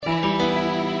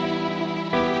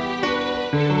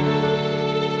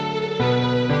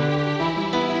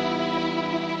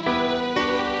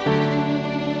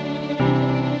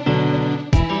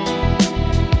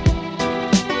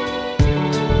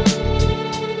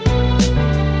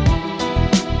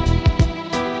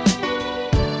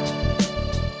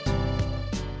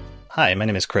Hi, my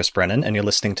name is Chris Brennan, and you're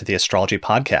listening to the Astrology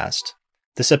Podcast.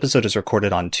 This episode is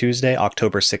recorded on Tuesday,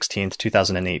 October 16th,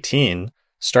 2018,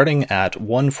 starting at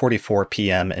 1:44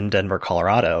 p.m. in Denver,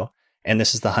 Colorado, and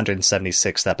this is the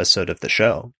 176th episode of the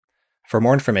show. For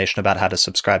more information about how to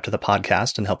subscribe to the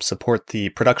podcast and help support the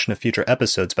production of future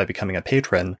episodes by becoming a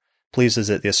patron, please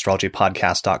visit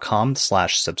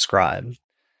theastrologypodcast.com/subscribe.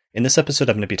 In this episode,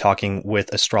 I'm going to be talking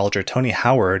with astrologer Tony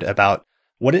Howard about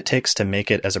what it takes to make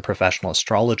it as a professional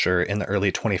astrologer in the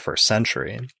early 21st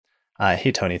century.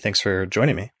 Hey, Tony, thanks for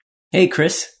joining me. Hey,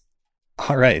 Chris.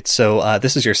 All right. So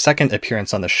this is your second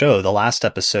appearance on the show. The last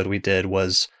episode we did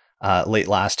was late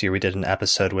last year. We did an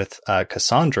episode with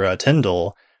Cassandra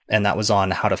Tyndall, and that was on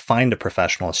how to find a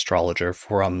professional astrologer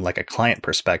from like a client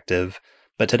perspective.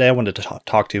 But today I wanted to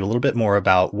talk to you a little bit more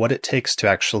about what it takes to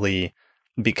actually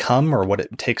become, or what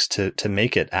it takes to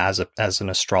make it as an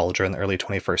astrologer in the early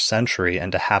 21st century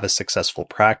and to have a successful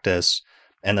practice,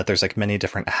 and that there's like many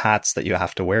different hats that you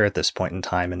have to wear at this point in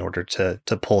time in order to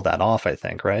pull that off, I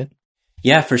think, right?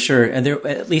 Yeah, for sure. And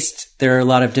there are a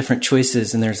lot of different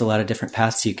choices, and there's a lot of different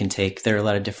paths you can take. There are a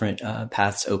lot of different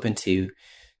paths open to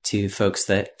folks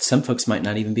that some folks might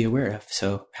not even be aware of.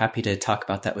 So happy to talk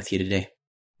about that with you today.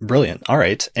 Brilliant. All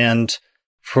right. And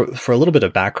for a little bit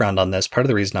of background on this, part of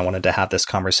the reason I wanted to have this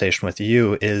conversation with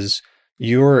you is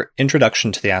your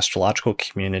introduction to the astrological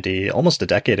community almost a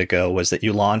decade ago was that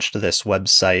you launched this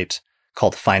website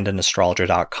called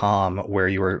findanastrologer.com, where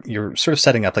you're sort of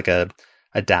setting up like a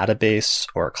database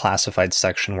or a classified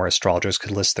section where astrologers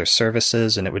could list their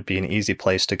services, and it would be an easy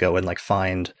place to go and like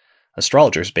find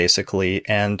astrologers basically.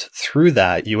 And through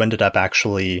that, you ended up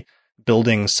actually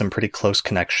building some pretty close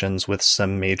connections with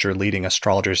some major leading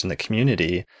astrologers in the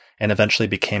community, and eventually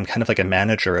became kind of like a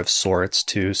manager of sorts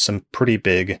to some pretty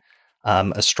big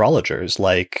astrologers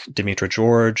like Demetra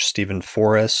George, Stephen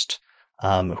Forrest,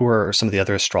 who are some of the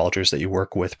other astrologers that you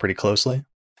work with pretty closely.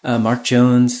 Mark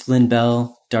Jones, Lynn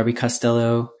Bell, Darby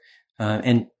Costello,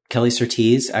 and Kelly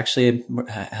Surtees. Actually,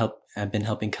 I've been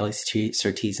helping Kelly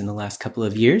Surtees in the last couple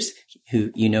of years, who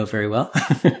you know very well.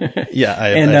 Yeah,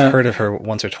 I've heard of her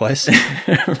once or twice.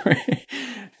 Right.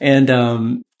 And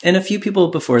a few people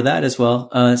before that as well.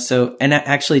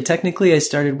 Actually, technically, I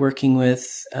started working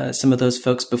with some of those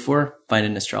folks before Find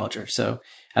an Astrologer. So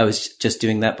I was just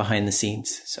doing that behind the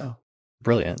scenes. So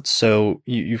brilliant. So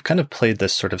you've kind of played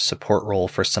this sort of support role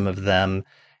for some of them.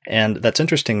 And that's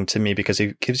interesting to me because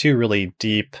it gives you really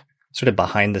deep sort of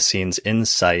behind the scenes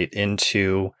insight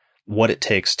into what it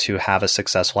takes to have a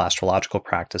successful astrological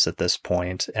practice at this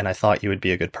point. And I thought you would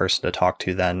be a good person to talk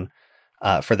to then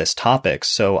for this topic.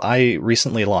 So I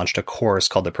recently launched a course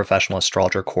called the Professional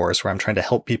Astrologer course, where I'm trying to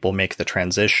help people make the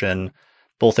transition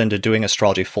both into doing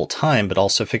astrology full time, but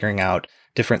also figuring out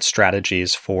different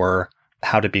strategies for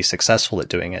how to be successful at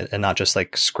doing it and not just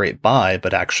like scrape by,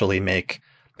 but actually make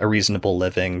a reasonable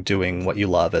living doing what you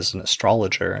love as an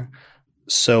astrologer.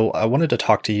 So I wanted to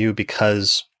talk to you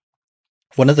because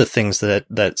one of the things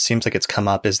that seems like it's come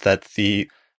up is that the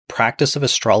practice of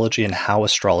astrology and how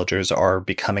astrologers are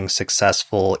becoming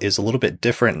successful is a little bit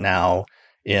different now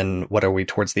in, what are we,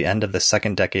 towards the end of the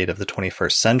second decade of the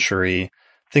 21st century.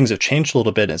 Things have changed a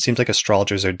little bit, and it seems like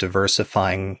astrologers are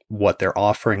diversifying what their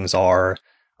offerings are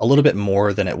a little bit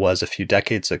more than it was a few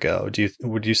decades ago.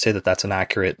 Would you say that that's an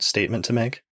accurate statement to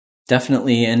make?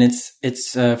 Definitely. And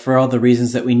it's for all the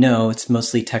reasons that we know, it's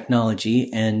mostly technology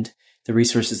and the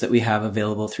resources that we have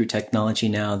available through technology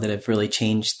now that have really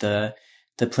changed the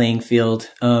playing field.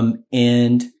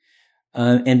 And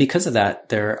because of that,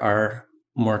 there are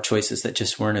more choices that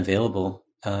just weren't available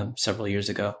several years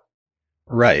ago.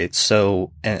 Right.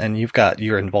 So, and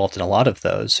you're involved in a lot of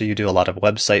those. So you do a lot of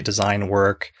website design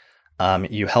work.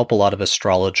 You help a lot of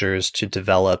astrologers to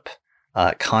develop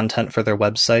content for their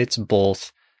websites,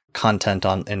 both content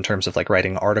in terms of like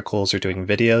writing articles or doing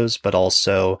videos, but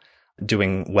also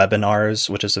doing webinars,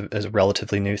 which is a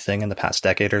relatively new thing in the past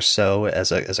decade or so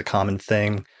as a common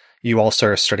thing. You also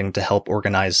are starting to help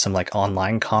organize some like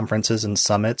online conferences and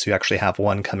summits. You actually have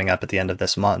one coming up at the end of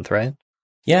this month, right?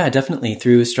 Yeah, definitely,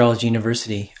 through Astrology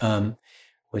University,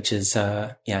 which is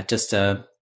just a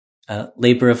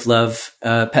labor of love,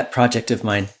 pet project of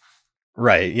mine.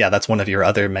 Right. Yeah, that's one of your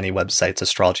other many websites,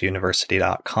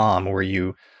 astrologyuniversity.com, where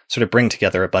you sort of bring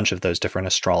together a bunch of those different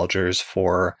astrologers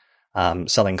for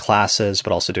selling classes,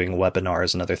 but also doing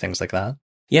webinars and other things like that.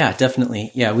 Yeah,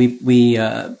 definitely. Yeah, we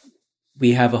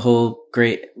have a whole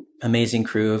great, amazing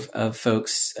crew of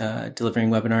folks delivering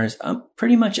webinars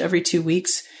pretty much every 2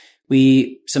 weeks.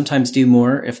 We sometimes do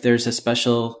more if there's a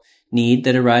special need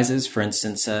that arises. For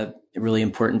instance, a really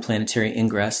important planetary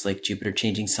ingress like Jupiter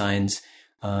changing signs,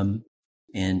 and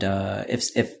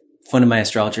if one of my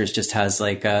astrologers just has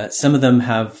like, some of them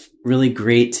have really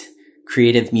great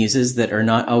creative muses that are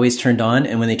not always turned on.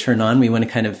 And when they turn on, we want to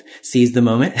kind of seize the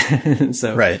moment.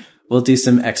 So Right. we'll do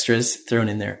some extras thrown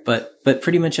in there, but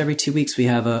pretty much every 2 weeks we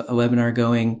have a webinar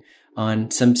going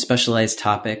on some specialized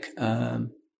topic.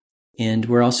 And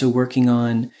we're also working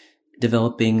on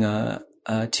developing a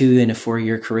 2 and a 4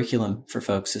 year curriculum for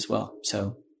folks as well.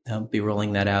 So I'll be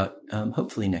rolling that out,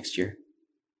 hopefully next year.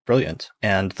 Brilliant.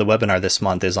 And the webinar this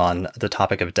month is on the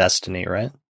topic of destiny,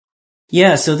 right?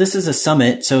 Yeah. So this is a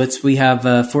summit. So we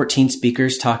have 14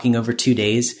 speakers talking over 2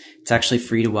 days. It's actually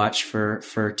free to watch for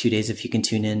 2 days if you can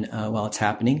tune in while it's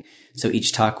happening. So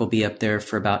each talk will be up there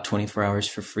for about 24 hours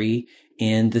for free.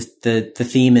 And the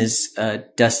theme is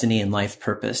destiny and life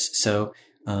purpose. So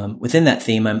within that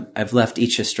theme, I've left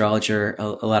each astrologer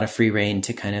a lot of free reign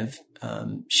to kind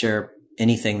of share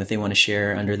anything that they want to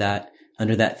share under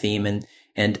that theme.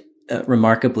 And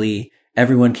remarkably,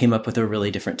 everyone came up with a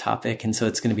really different topic. And so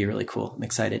it's going to be really cool. I'm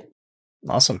excited.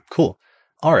 Awesome. Cool.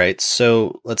 All right.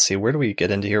 So let's see, where do we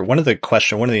get into here? One of the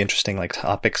interesting like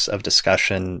topics of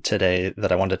discussion today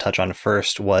that I wanted to touch on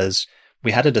first was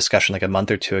we had a discussion like a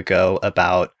month or two ago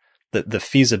about the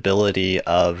feasibility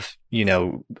of,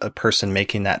 a person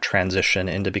making that transition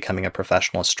into becoming a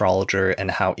professional astrologer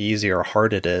and how easy or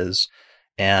hard it is.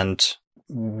 And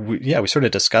we sort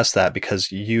of discussed that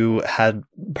because you had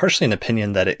partially an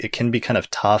opinion that it can be kind of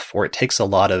tough, or it takes a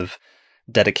lot of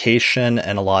dedication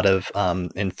and a lot of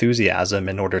enthusiasm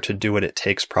in order to do what it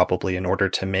takes, probably in order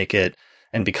to make it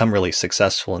and become really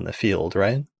successful in the field,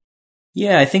 right?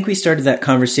 Yeah, I think we started that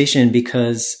conversation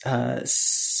because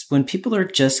when people are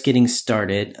just getting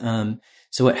started,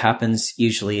 so what happens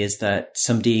usually is that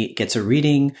somebody gets a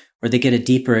reading or they get a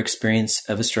deeper experience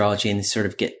of astrology and they sort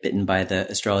of get bitten by the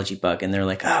astrology bug and they're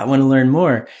like, I want to learn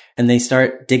more. And they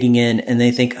start digging in and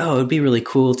they think, it would be really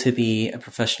cool to be a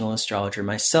professional astrologer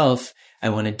myself. I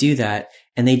want to do that.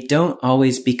 And they don't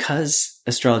always, because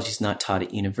astrology is not taught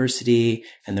at university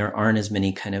and there aren't as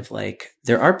many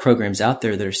there are programs out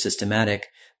there that are systematic,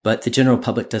 but the general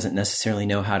public doesn't necessarily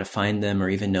know how to find them or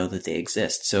even know that they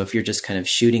exist. So if you're just kind of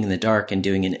shooting in the dark and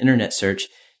doing an internet search,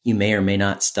 you may or may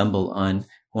not stumble on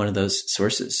one of those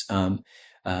sources.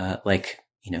 Like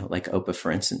OPA,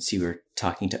 for instance, you were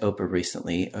talking to OPA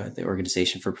recently, the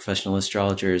Organization for Professional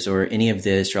Astrologers, or any of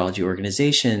the astrology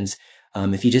organizations.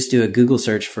 If you just do a Google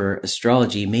search for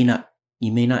astrology, you may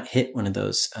not hit one of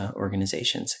those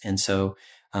organizations. And so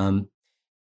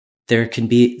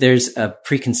there's a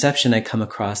preconception I come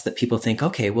across that people think,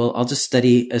 okay, well, I'll just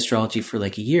study astrology for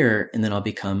like a year and then I'll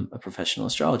become a professional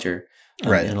astrologer.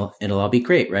 Right. And it'll all be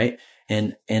great. Right.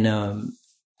 And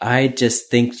I just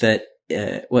think that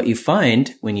what you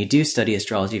find when you do study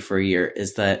astrology for a year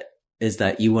is that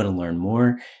you want to learn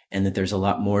more and that there's a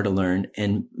lot more to learn.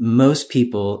 And most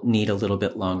people need a little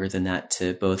bit longer than that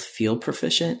to both feel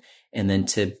proficient and then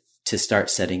to start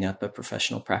setting up a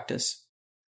professional practice.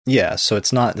 Yeah. So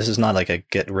this is not like a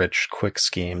get rich quick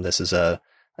scheme. This is a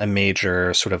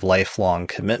major sort of lifelong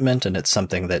commitment. And it's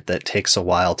something that takes a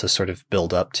while to sort of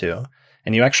build up to.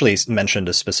 And you actually mentioned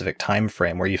a specific time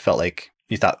frame where you felt like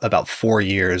you thought about 4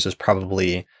 years is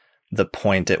probably the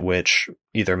point at which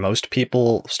either most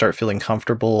people start feeling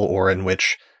comfortable or in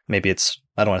which maybe it's,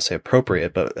 I don't want to say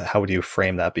appropriate, but how would you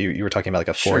frame that? But you were talking about like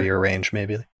a 4-year range,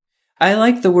 maybe. I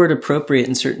like the word appropriate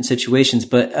in certain situations,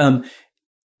 but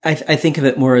I think of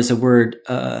it more as a word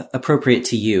appropriate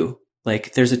to you.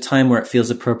 Like there's a time where it feels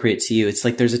appropriate to you. It's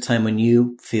like there's a time when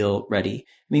you feel ready.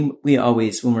 I mean,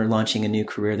 when we're launching a new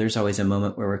career, there's always a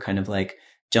moment where we're kind of like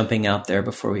jumping out there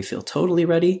before we feel totally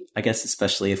ready. I guess,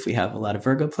 especially if we have a lot of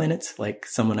Virgo planets, like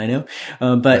someone I know.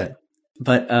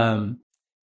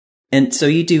 And so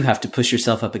you do have to push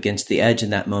yourself up against the edge in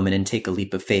that moment and take a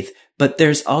leap of faith. But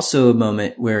there's also a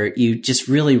moment where you just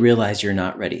really realize you're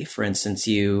not ready. For instance,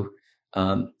 you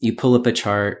pull up a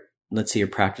chart. Let's say you're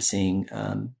practicing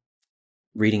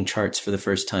reading charts for the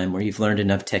first time, where you've learned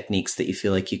enough techniques that you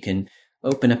feel like you can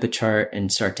open up a chart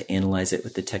and start to analyze it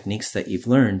with the techniques that you've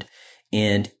learned,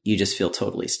 and you just feel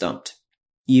totally stumped.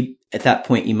 At that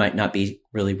point, you might not be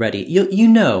really ready.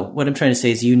 What I'm trying to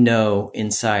say is,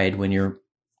 inside when you're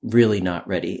really not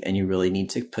ready and you really need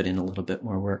to put in a little bit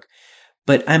more work.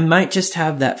 But I might just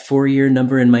have that 4-year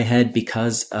number in my head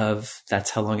because of that's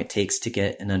how long it takes to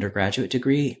get an undergraduate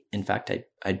degree. In fact,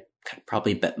 I'd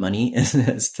probably bet money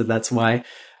as to that's why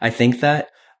I think that.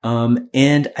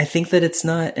 And I think that it's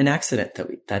not an accident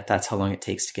that's how long it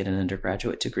takes to get an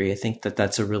undergraduate degree. I think that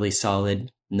that's a really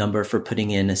solid number for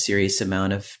putting in a serious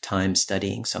amount of time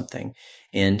studying something.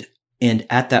 And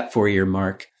at that 4-year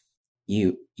mark,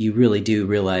 you really do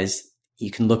realize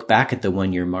you can look back at the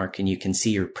 1 year mark and you can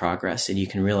see your progress, and you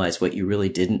can realize what you really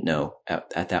didn't know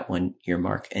at that 1 year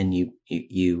mark. And you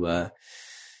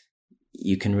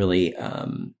can really,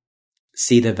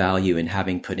 see the value in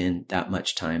having put in that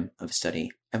much time of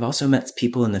study. I've also met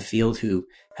people in the field who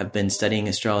have been studying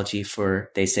astrology for,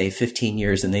 they say, 15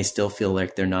 years, and they still feel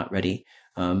like they're not ready.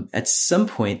 At some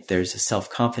point, there's a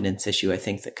self-confidence issue, I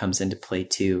think, that comes into play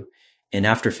too. And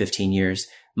after 15 years,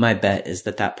 my bet is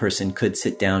that that person could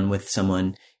sit down with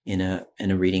someone in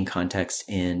a reading context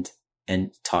and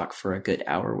talk for a good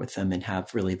hour with them and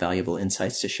have really valuable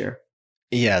insights to share.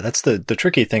 Yeah, that's the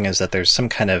tricky thing, is that there's some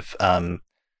kind of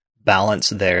balance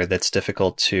there that's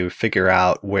difficult to figure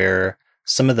out, where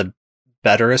some of the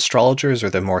better astrologers, or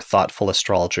the more thoughtful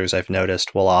astrologers, I've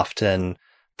noticed, will often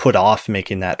put off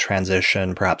making that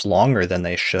transition perhaps longer than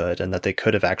they should, and that they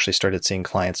could have actually started seeing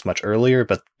clients much earlier,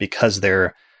 but because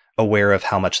they're aware of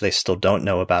how much they still don't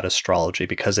know about astrology,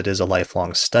 because it is a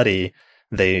lifelong study,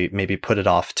 they maybe put it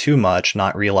off too much,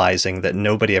 not realizing that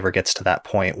nobody ever gets to that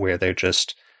point where they're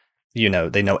just,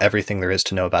 they know everything there is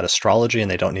to know about astrology and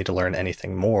they don't need to learn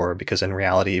anything more, because in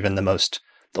reality, even the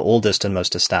oldest and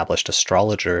most established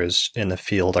astrologers in the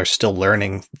field are still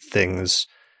learning things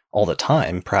all the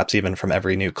time. Perhaps even from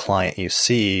every new client you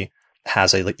see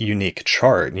has a unique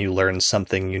chart, and you learn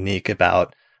something unique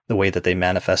about the way that they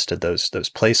manifested those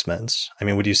placements. I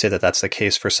mean, would you say that that's the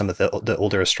case for some of the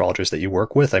older astrologers that you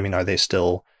work with? I mean, are they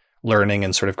still learning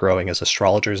and sort of growing as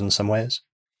astrologers in some ways?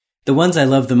 The ones I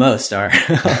love the most are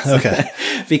okay,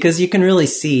 because you can really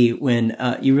see when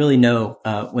you really know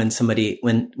when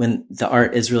the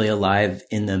art is really alive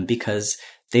in them, because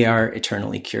they are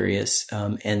eternally curious,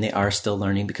 and they are still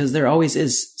learning, because there always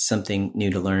is something new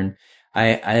to learn.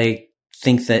 I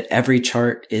think that every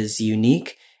chart is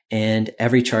unique, and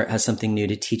every chart has something new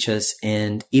to teach us.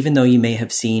 And even though you may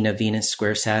have seen a Venus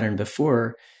square Saturn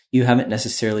before, you haven't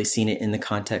necessarily seen it in the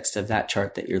context of that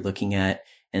chart that you're looking at,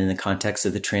 and in the context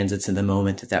of the transits in the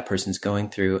moment that that person's going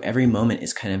through. Every moment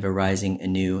is kind of arising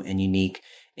anew and unique,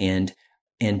 and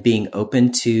being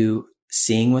open to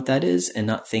seeing what that is and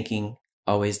not thinking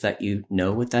always that you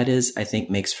know what that is, I think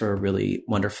makes for a really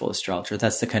wonderful astrologer.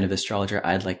 That's the kind of astrologer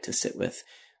I'd like to sit with.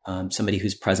 Somebody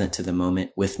who's present to the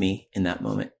moment with me in that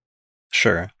moment.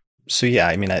 Sure. So yeah,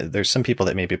 I mean, there's some people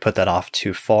that maybe put that off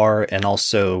too far, and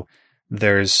also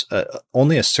there's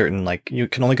only a certain, you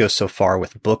can only go so far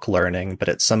with book learning, but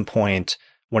at some point,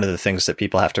 one of the things that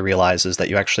people have to realize is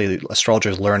that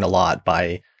astrologers learn a lot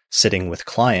by sitting with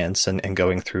clients and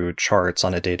going through charts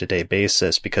on a day-to-day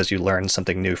basis, because you learn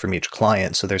something new from each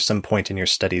client. So there's some point in your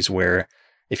studies where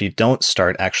if you don't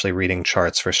start actually reading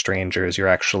charts for strangers, you're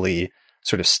actually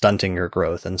sort of stunting your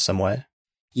growth in some way.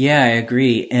 Yeah, I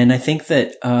agree. And I think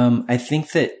that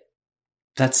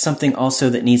that's something also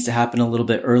that needs to happen a little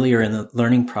bit earlier in the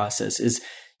learning process. Is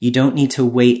you don't need to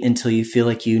wait until you feel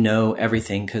like you know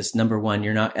everything, because number one,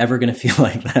 you're not ever going to feel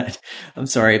like that. I'm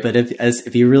sorry, but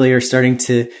if you really are starting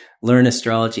to learn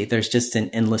astrology, there's just an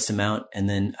endless amount, and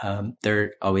then there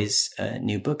are always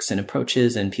new books and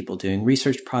approaches, and people doing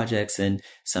research projects, and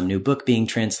some new book being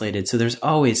translated. So there's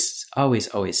always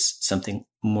something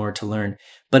more to learn.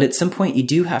 But at some point, you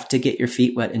do have to get your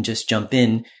feet wet and just jump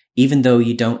in, even though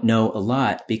you don't know a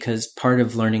lot, because part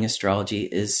of learning astrology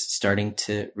is starting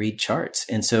to read charts.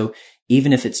 And so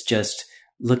even if it's just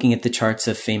looking at the charts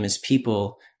of famous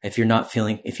people, if you don't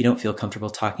feel comfortable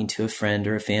talking to a friend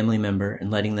or a family member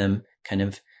and letting them kind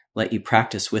of let you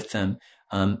practice with them,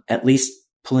 at least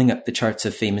pulling up the charts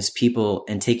of famous people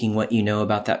and taking what you know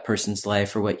about that person's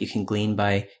life, or what you can glean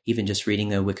by even just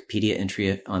reading a Wikipedia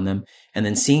entry on them, and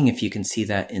then seeing if you can see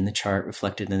that in the chart,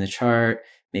 reflected in the chart,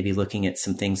 maybe looking at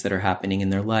some things that are happening in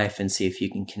their life and see if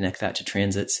you can connect that to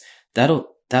transits.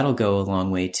 That'll go a long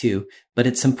way too. But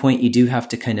at some point, you do have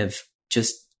to kind of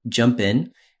just jump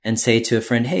in and say to a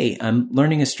friend, "Hey, I'm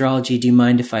learning astrology. Do you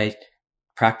mind if I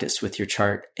practice with your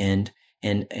chart and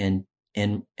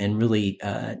really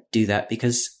do that?"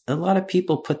 Because a lot of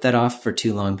people put that off for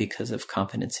too long because of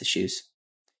confidence issues.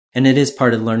 And it is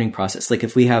part of the learning process. Like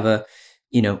if we have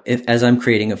as I'm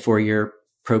creating a 4-year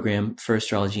program for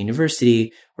Astrology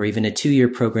University, or even a 2-year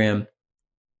program,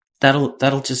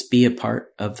 that'll just be a part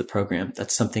of the program.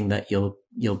 That's something that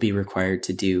you'll be required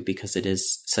to do, because it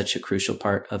is such a crucial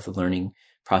part of the learning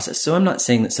process. So I'm not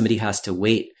saying that somebody has to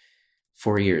wait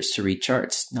 4 years to read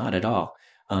charts, not at all.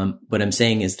 What I'm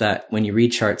saying is that when you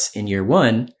read charts in year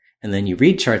 1 and then you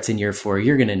read charts in year 4,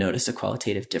 you're going to notice a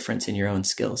qualitative difference in your own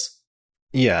skills.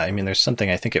 Yeah, I mean, there's something,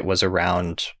 I think it was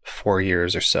around 4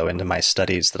 years or so into my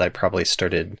studies that I probably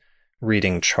started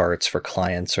reading charts for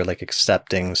clients, or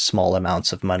accepting small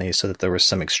amounts of money so that there was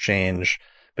some exchange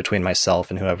between myself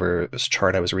and whoever's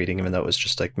chart I was reading, even though it was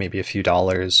just like maybe a few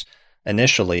dollars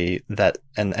initially.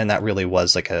 And that really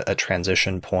was like a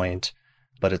transition point.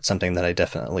 But it's something that I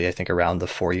think around the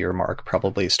 4 year mark,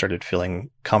 probably started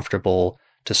feeling comfortable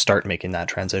to start making that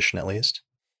transition at least.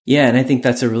 Yeah, and I think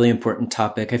that's a really important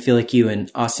topic. I feel like you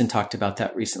and Austin talked about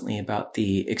that recently, about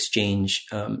the exchange,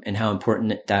 and how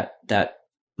important that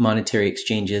monetary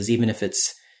exchange is, even if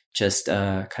it's just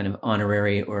kind of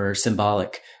honorary or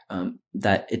symbolic.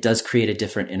 That it does create a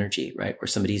different energy, right? Where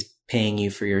somebody's paying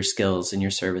you for your skills and your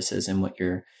services and what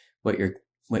you're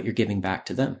giving back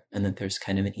to them, and that there's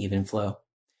kind of an even flow.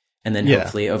 And then Yeah.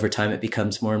 hopefully over time it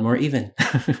becomes more and more even.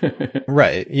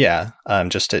 Right. Yeah.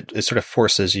 Just it sort of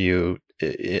forces you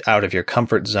out of your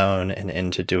comfort zone and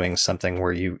into doing something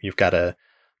where you've got to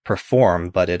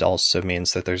perform, but it also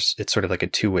means that it's sort of like a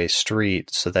two-way street,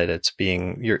 so that it's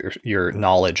being your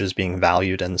knowledge is being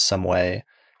valued in some way,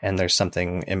 and there's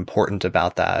something important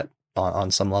about that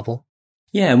on some level.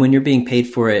 Yeah, and when you're being paid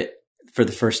for it for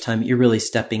the first time, you're really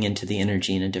stepping into the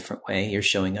energy in a different way. You're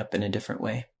showing up in a different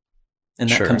way. And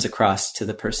that Sure. comes across to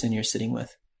the person you're sitting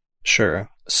with. Sure.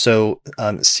 So,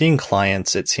 seeing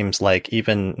clients, it seems like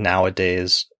even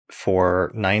nowadays for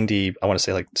 90, I want to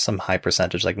say like some high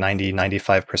percentage, like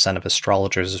 95% of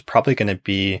astrologers is probably going to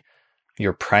be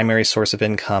your primary source of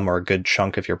income, or a good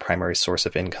chunk of your primary source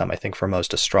of income, I think, for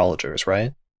most astrologers,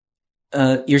 right?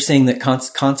 You're saying that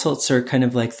consults are kind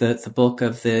of like the bulk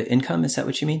of the income. Is that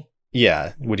what you mean?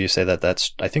 Yeah. Would you say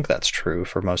I think that's true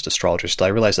for most astrologers. I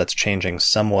realize that's changing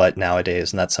somewhat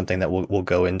nowadays, and that's something that we'll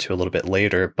go into a little bit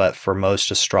later. But for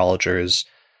most astrologers,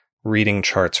 reading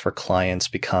charts for clients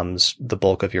becomes the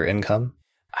bulk of your income.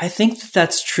 I think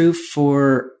that's true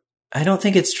I don't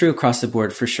think it's true across the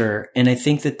board for sure. And I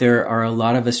think that there are a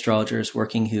lot of astrologers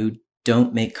working who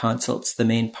don't make consults the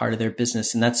main part of their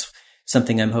business. And that's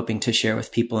something I'm hoping to share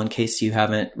with people, in case you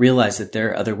haven't realized that there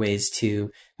are other ways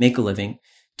to make a living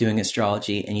doing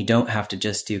astrology, and you don't have to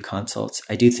just do consults.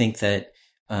 I do think that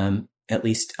at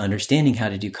least understanding how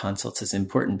to do consults is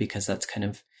important, because that's kind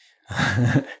of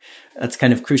that's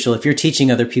kind of crucial. If you're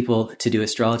teaching other people to do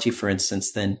astrology, for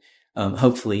instance, then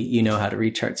hopefully you know how to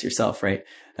read charts yourself, right?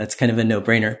 That's kind of a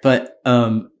no-brainer. But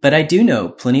I do know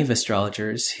plenty of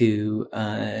astrologers who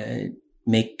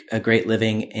make a great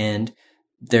living, and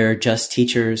they're just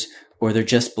teachers, or they're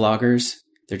just bloggers,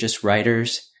 they're just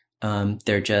writers.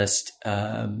 They're just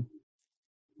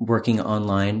working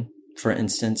online, for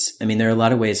instance. I mean, there are a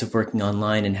lot of ways of working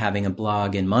online and having a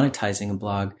blog and monetizing a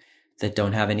blog that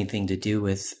don't have anything to do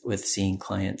with seeing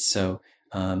clients. So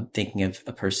thinking of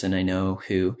a person I know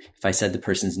who, if I said the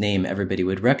person's name, everybody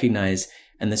would recognize,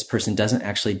 and this person doesn't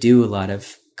actually do a lot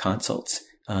of consults.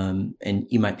 And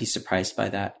you might be surprised by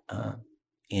that.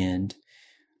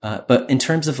 But in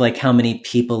terms of like how many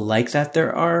people like that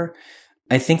there are,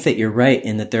 I think that you're right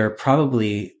in that there are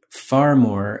probably far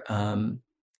more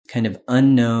kind of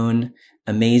unknown,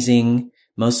 amazing,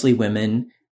 mostly women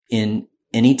in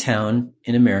any town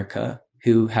in America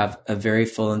who have a very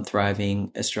full and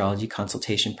thriving astrology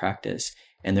consultation practice.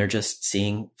 And they're just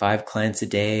seeing 5 clients a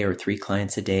day or 3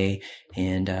 clients a day,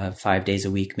 and 5 days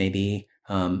a week maybe.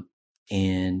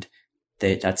 And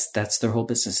that's their whole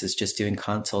business, is just doing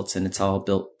consults, and it's all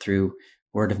built through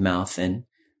word of mouth. And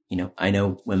I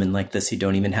know women like this who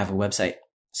don't even have a website.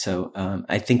 So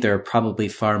I think there are probably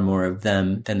far more of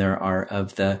them than there are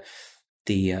of the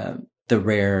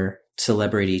rare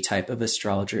celebrity type of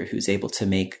astrologer who's able to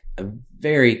make a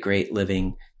very great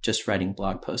living just writing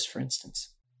blog posts, for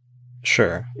instance.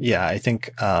 Sure. Yeah, I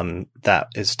think that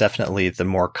is definitely the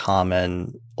more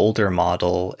common older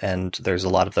model. And there's a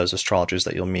lot of those astrologers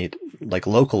that you'll meet like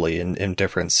locally in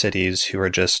different cities who are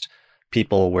just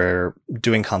people where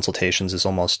doing consultations is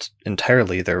almost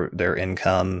entirely their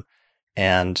income.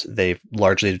 And they've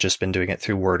largely just been doing it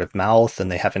through word of mouth,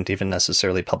 and they haven't even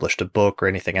necessarily published a book or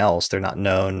anything else. They're not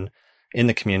known in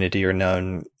the community, or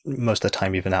known most of the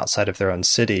time even outside of their own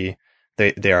city.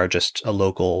 They are just a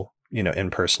local,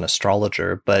 in-person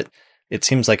astrologer. But it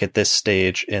seems like at this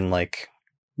stage in like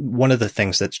one of the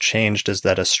things that's changed is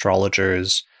that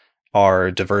astrologers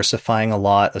are diversifying a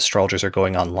lot. Astrologers are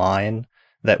going online.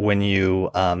 That when you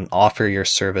offer your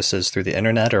services through the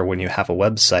internet, or when you have a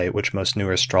website, which most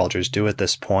newer astrologers do at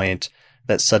this point,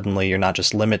 that suddenly you're not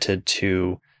just limited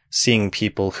to seeing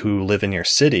people who live in your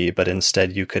city, but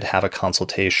instead you could have a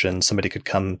consultation. Somebody could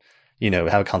come,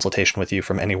 have a consultation with you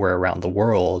from anywhere around the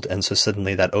world. And so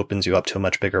suddenly that opens you up to a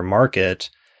much bigger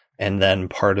market. And then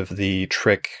part of the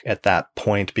trick at that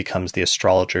point becomes the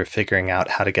astrologer figuring out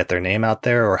how to get their name out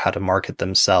there, or how to market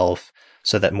themselves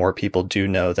so that more people do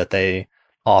know that they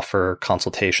offer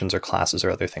consultations or classes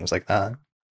or other things like that.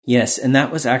 Yes, and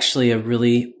that was actually a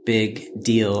really big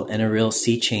deal and a real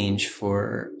sea change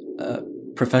for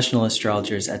professional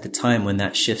astrologers at the time when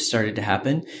that shift started to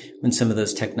happen, when some of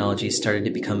those technologies started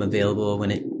to become available,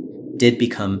 when it did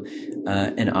become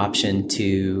an option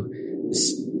to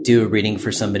do a reading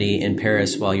for somebody in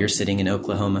Paris while you're sitting in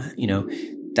Oklahoma.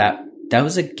 That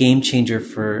was a game changer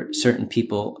for certain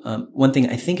people. One thing,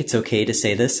 I think it's okay to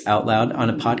say this out loud on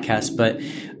a podcast, but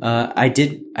I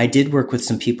did work with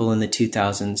some people in the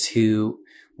 2000s who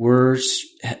were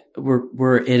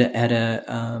at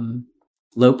a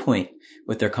low point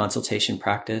with their consultation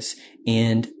practice,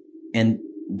 and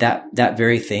that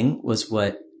very thing was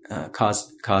what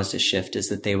caused a shift, is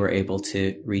that they were able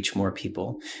to reach more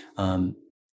people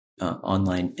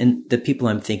online. And the people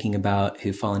I'm thinking about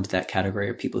who fall into that category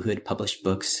are people who had published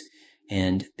books,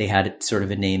 and they had sort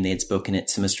of a name. They had spoken at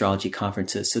some astrology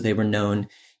conferences, so they were known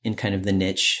in kind of the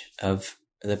niche of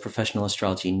the professional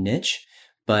astrology niche.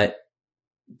 But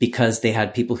because they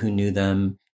had people who knew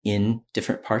them in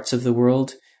different parts of the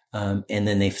world, and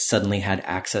then they suddenly had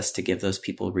access to give those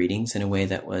people readings in a way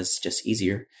that was just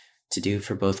easier to do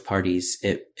for both parties,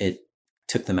 it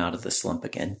took them out of the slump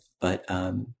again. But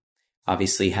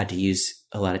obviously had to use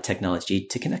a lot of technology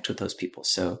to connect with those people.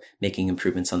 So making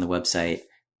improvements on the website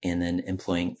and then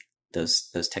employing those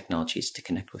technologies to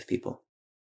connect with people.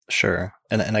 Sure.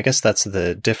 And I guess that's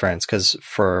the difference, because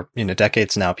for,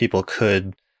 decades now, people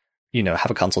could,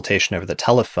 have a consultation over the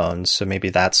telephone. So maybe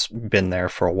that's been there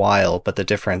for a while. But the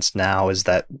difference now is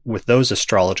that with those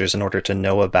astrologers, in order to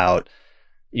know about,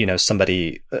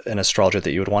 somebody, an astrologer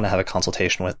that you would want to have a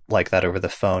consultation with like that over the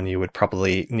phone, you would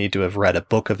probably need to have read a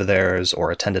book of theirs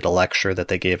or attended a lecture that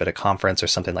they gave at a conference or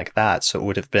something like that. So it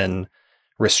would have been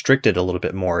restricted a little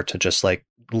bit more to just like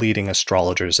leading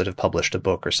astrologers that have published a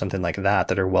book or something like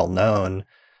that are well known.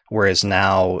 Whereas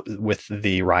now, with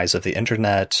the rise of the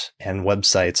internet and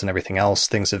websites and everything else,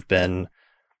 things have been,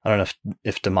 I don't know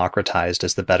if democratized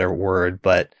is the better word,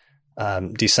 but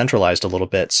decentralized a little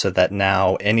bit, so that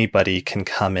now anybody can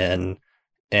come in,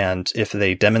 and if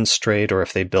they demonstrate or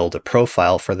if they build a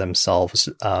profile for themselves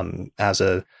as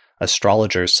a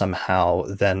astrologer somehow,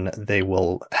 then they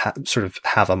will sort of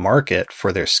have a market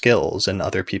for their skills, and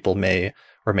other people may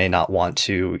or may not want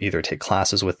to either take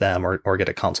classes with them or get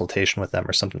a consultation with them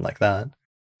or something like that.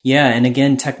 Yeah, and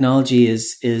again, technology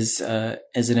is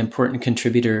an important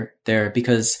contributor there,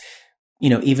 because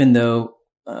even though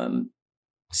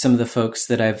some of the folks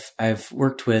that I've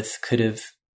worked with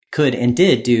could and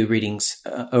did do readings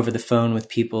over the phone with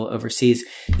people overseas,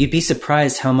 you'd be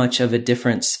surprised how much of a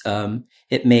difference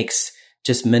it makes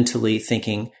just mentally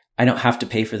thinking, I don't have to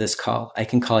pay for this call. I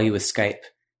can call you with Skype.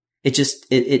 It just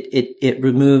it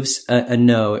removes a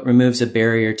no. It removes a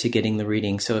barrier to getting the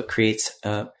reading, so it creates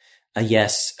a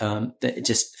yes. That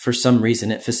just for some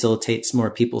reason it facilitates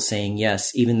more people saying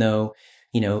yes, even though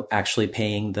actually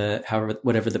paying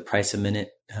whatever the price a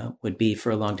minute would be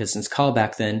for a long distance call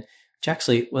back then, which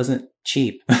actually wasn't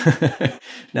cheap.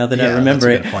 Now that I remember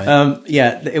it,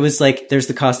 it was like there's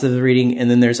the cost of the reading,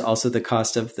 and then there's also the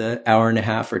cost of the hour and a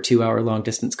half or 2 hour long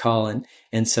distance call,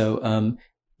 and so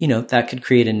that could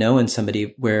create a no in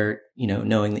somebody, where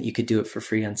knowing that you could do it for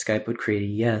free on Skype would create a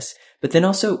yes. But then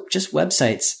also just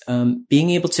websites,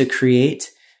 being able to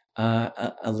create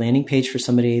a landing page for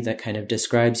somebody that kind of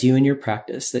describes you and your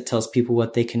practice, that tells people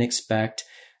what they can expect,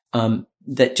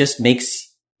 that just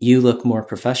makes you look more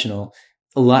professional,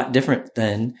 a lot different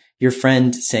than your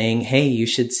friend saying, hey, you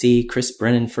should see Chris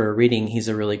Brennan for a reading. He's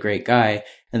a really great guy.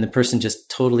 And the person just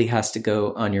totally has to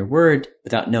go on your word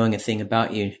without knowing a thing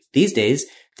about you. These days,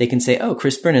 they can say, oh,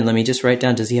 Chris Brennan, let me just write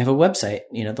down, does he have a website?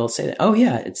 They'll say that, oh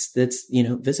yeah, it's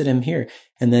visit him here.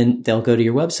 And then they'll go to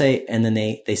your website, and then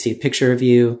they see a picture of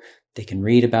you. They can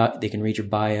read your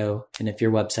bio. And if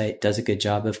your website does a good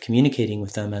job of communicating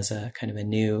with them as a kind of a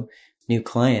new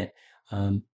client,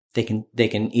 they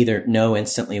can either know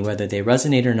instantly whether they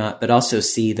resonate or not, but also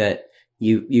see that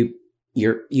you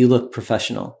look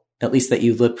professional, at least that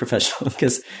you look professional,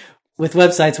 because with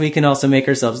websites, we can also make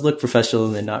ourselves look professional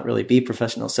and then not really be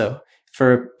professional. So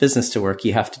for business to work,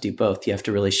 you have to do both. You have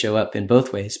to really show up in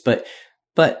both ways, but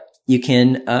you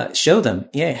can show them,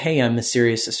 yeah, hey, I'm a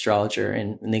serious astrologer,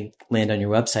 and when they land on your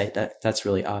website, that's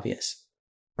really obvious.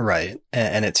 Right.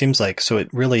 And it seems like, so it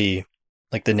really,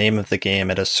 like the name of the game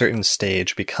at a certain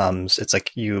stage becomes, it's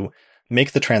like you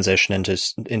make the transition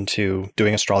into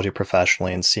doing astrology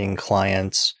professionally and seeing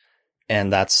clients,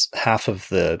 and that's half of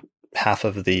the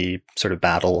sort of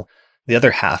battle. The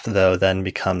other half, though, then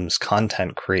becomes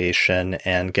content creation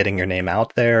and getting your name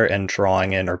out there and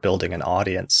drawing in or building an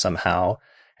audience somehow.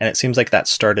 And it seems like that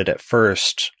started at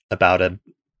first about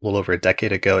little over a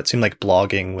decade ago. It seemed like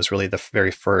blogging was really the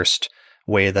very first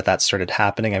way that that started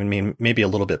happening. I mean, maybe a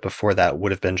little bit before that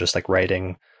would have been just like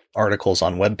writing articles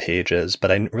on web pages,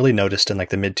 but I really noticed in like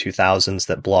the mid 2000s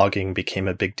that blogging became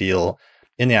a big deal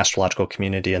in the astrological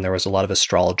community. And there was a lot of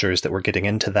astrologers that were getting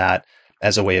into that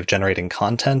as a way of generating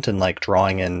content and like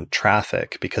drawing in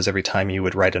traffic, because every time you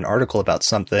would write an article about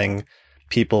something,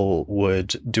 people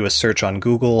would do a search on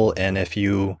Google. And if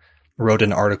you wrote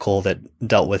an article that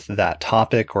dealt with that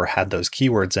topic or had those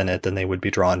keywords in it, then they would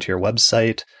be drawn to your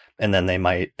website, and then they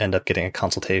might end up getting a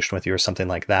consultation with you or something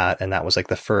like that. And that was like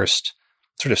the first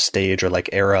sort of stage or like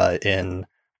era in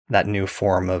that new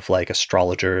form of like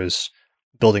astrologers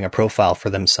building a profile for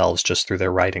themselves just through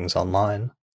their writings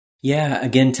online. Yeah,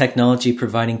 again, technology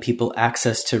providing people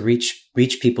access to reach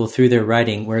people through their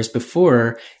writing. Whereas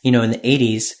before, in the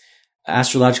 80s,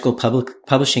 astrological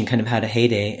publishing kind of had a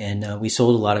heyday, and we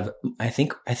sold a lot of. I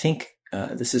think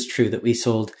this is true, that we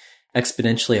sold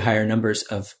exponentially higher numbers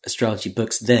of astrology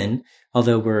books then.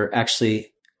 Although we're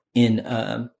actually in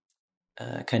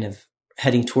kind of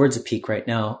heading towards a peak right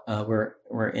now.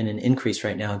 We're in an increase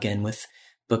right now again with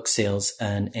book sales,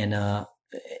 and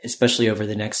especially over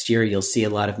the next year, you'll see a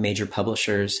lot of major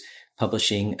publishers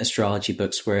publishing astrology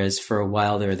books, whereas for a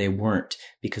while there, they weren't,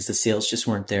 because the sales just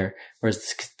weren't there.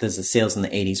 Whereas the sales in the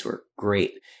 80s were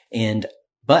great.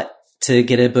 But to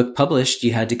get a book published,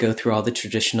 you had to go through all the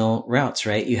traditional routes,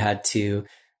 right? You had to,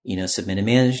 submit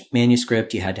a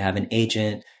manuscript. You had to have an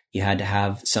agent. You had to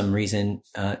have some reason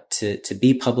to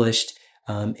be published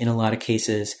in a lot of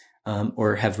cases,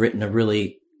 or have written a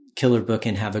really killer book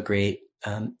and have a great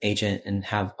agent and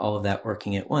have all of that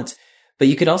working at once. But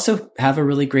you could also have a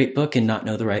really great book and not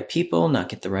know the right people, not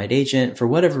get the right agent, for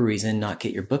whatever reason, not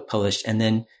get your book published. And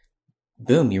then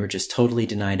boom, you were just totally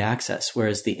denied access.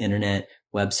 Whereas the internet,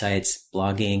 websites,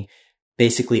 blogging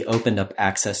basically opened up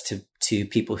access to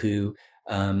people who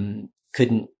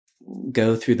couldn't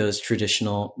go through those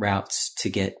traditional routes to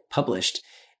get published.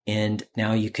 And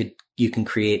now you can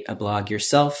create a blog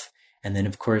yourself. And then,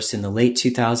 of course, in the late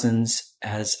 2000s,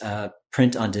 as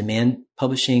print on demand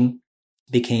publishing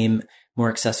became more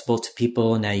accessible to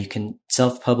people, now you can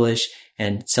self-publish,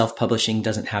 and self-publishing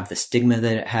doesn't have the stigma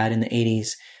that it had in the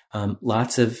 80s.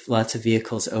 Lots of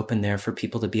vehicles open there for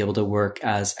people to be able to work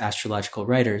as astrological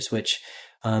writers, which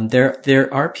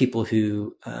there are people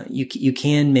who you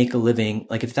can make a living.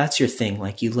 Like if that's your thing,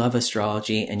 like you love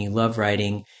astrology and you love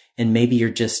writing, and maybe you're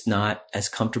just not as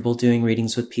comfortable doing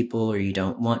readings with people, or you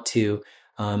don't want to,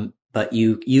 but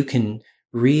you can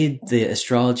read the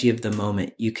astrology of the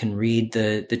moment. You can read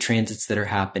the transits that are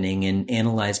happening and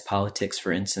analyze politics,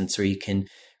 for instance, or you can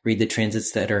read the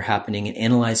transits that are happening and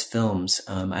analyze films.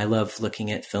 I love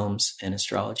looking at films and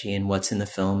astrology and what's in the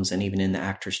films and even in the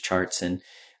actors' charts. And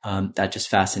that just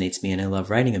fascinates me, and I love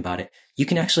writing about it. You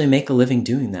can actually make a living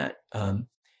doing that.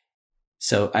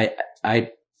 So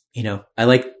I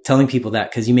like telling people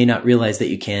that, because you may not realize that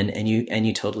you can, and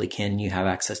you totally can. You have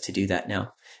access to do that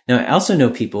now. Now, I also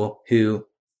know people who,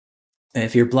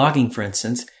 if you're blogging, for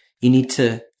instance, you need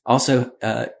to also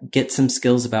get some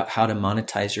skills about how to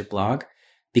monetize your blog,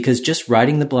 because just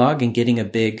writing the blog and getting a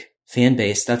big fan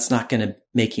base, that's not going to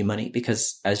make you money,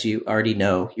 because as you already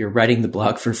know, you're writing the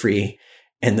blog for free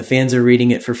and the fans are reading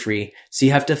it for free. So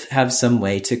you have to have some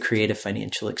way to create a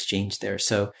financial exchange there.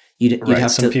 So you'd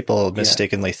have some people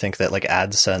mistakenly think that like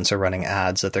AdSense or running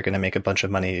ads, that they're going to make a bunch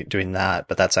of money doing that,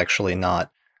 but that's actually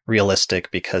not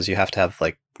realistic, because you have to have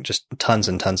like just tons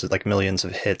and tons of like millions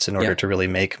of hits in order to really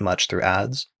make much through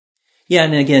ads. Yeah.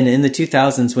 And again, in the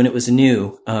 2000s, when it was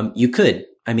new, you could.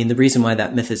 I mean, the reason why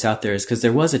that myth is out there is because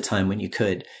there was a time when you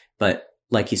could, but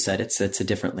like you said, it's a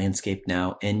different landscape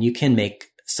now, and you can make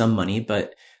some money.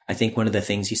 But I think one of the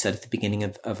things you said at the beginning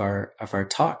of our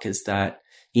talk is that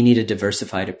you need a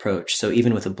diversified approach. So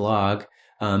even with a blog,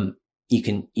 you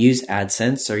can use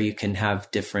AdSense, or you can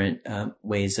have different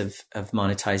ways of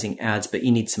monetizing ads, but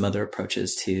you need some other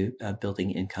approaches to building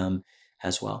income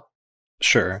as well.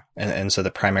 Sure. And so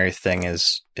the primary thing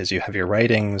is you have your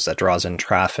writings that draws in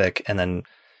traffic, and then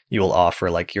you will offer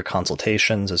like your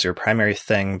consultations as your primary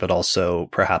thing, but also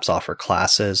perhaps offer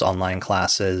classes, online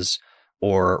classes,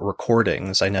 or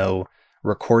recordings. I know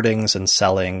recordings and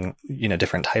selling,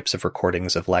 different types of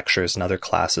recordings of lectures and other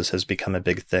classes has become a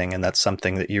big thing. And that's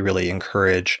something that you really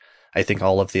encourage, I think,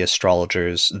 all of the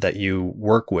astrologers that you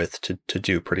work with to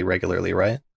do pretty regularly,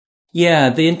 right? Yeah,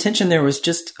 the intention there was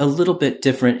just a little bit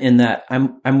different in that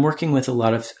I'm working with a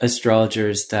lot of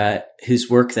astrologers whose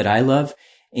work that I love.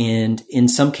 And in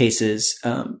some cases,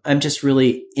 I'm just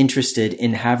really interested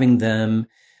in having them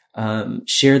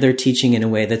share their teaching in a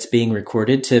way that's being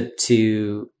recorded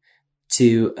to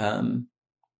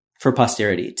for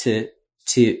posterity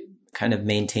to kind of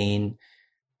maintain,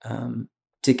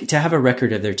 to have a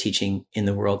record of their teaching in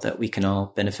the world that we can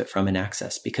all benefit from and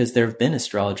access, because there have been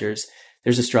astrologers.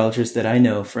 There's astrologers that I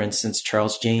know, for instance,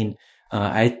 Charles Jane.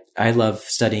 I love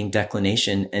studying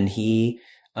declination, and he,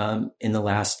 in the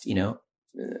last,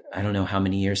 I don't know how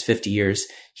many years, 50 years,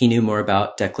 he knew more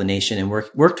about declination and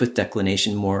worked with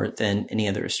declination more than any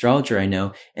other astrologer I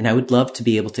know. And I would love to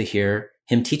be able to hear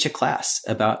him teach a class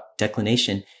about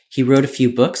declination. He wrote a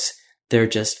few books. They're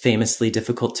just famously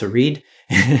difficult to read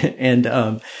and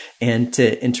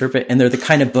to interpret. And they're the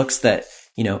kind of books that,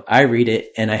 I read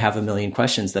it and I have a million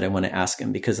questions that I want to ask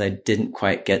him because I didn't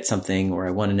quite get something, or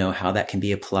I want to know how that can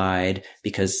be applied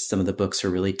because some of the books are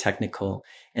really technical.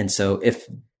 And so if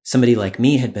somebody like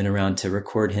me had been around to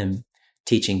record him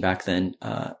teaching back then,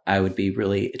 I would be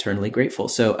really eternally grateful.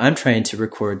 So I'm trying to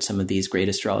record some of these great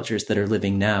astrologers that are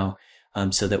living now,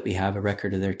 so that we have a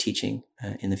record of their teaching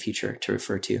in the future to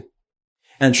refer to.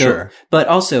 And so, Sure. But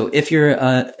also if you're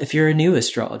a new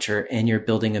astrologer and you're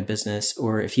building a business,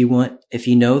 or if you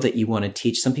know that you want to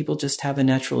teach, some people just have a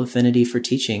natural affinity for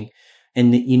teaching,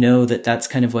 and that's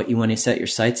kind of what you want to set your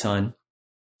sights on.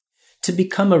 To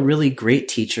become a really great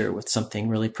teacher with something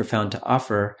really profound to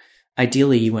offer,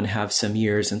 ideally you want to have some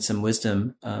years and some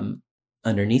wisdom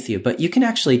underneath you. But you can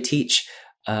actually teach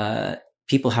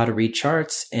people how to read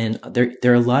charts, and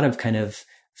there are a lot of kind of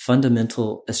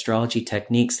fundamental astrology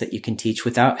techniques that you can teach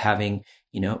without having,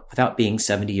 without being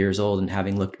 70 years old and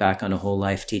having looked back on a whole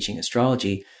life teaching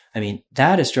astrology. I mean,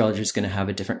 that astrologer is going to have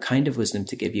a different kind of wisdom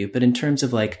to give you. But in terms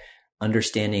of like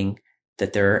understanding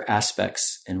that there are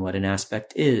aspects and what an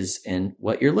aspect is and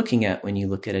what you're looking at when you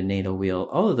look at a natal wheel,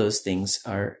 all of those things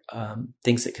are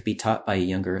things that could be taught by a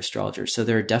younger astrologer. So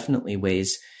there are definitely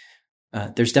ways,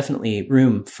 there's definitely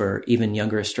room for even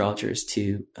younger astrologers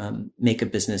to make a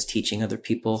business teaching other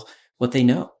people what they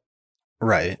know.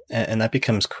 Right. And that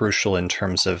becomes crucial in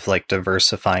terms of like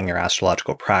diversifying your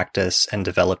astrological practice and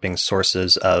developing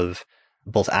sources of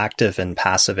both active and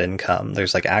passive income.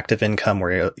 There's like active income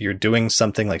where you're doing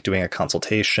something like doing a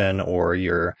consultation or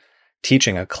you're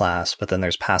teaching a class, but then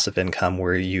there's passive income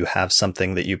where you have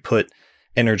something that you put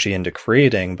energy into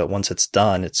creating, but once it's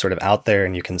done, it's sort of out there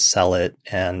and you can sell it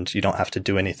and you don't have to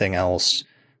do anything else,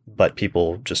 but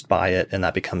people just buy it, and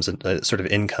that becomes a sort of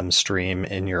income stream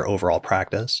in your overall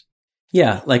practice.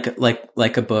 Yeah, like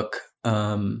a book.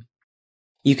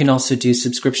 You can also do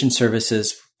subscription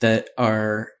services that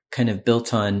are kind of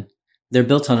built on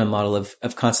a model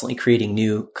of constantly creating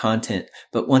new content.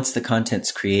 But once the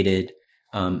content's created,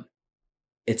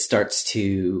 it starts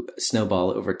to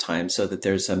snowball over time, so that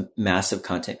there's a massive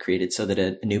content created, so that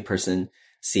a new person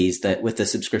sees that with the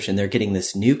subscription, they're getting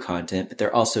this new content, but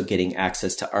they're also getting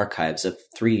access to archives of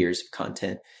 3 years of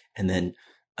content. And then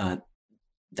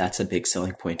that's a big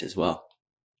selling point as well.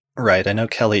 Right. I know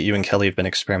you and Kelly have been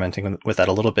experimenting with that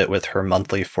a little bit with her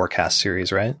monthly forecast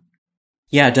series, right?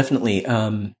 Yeah, definitely.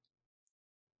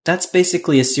 That's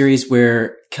basically a series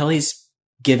where Kelly's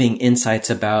giving insights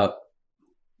about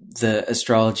the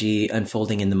astrology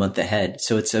unfolding in the month ahead.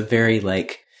 So it's a very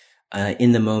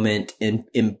in the moment,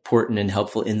 important and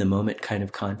helpful in the moment kind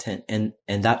of content. And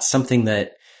that's something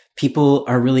that people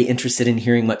are really interested in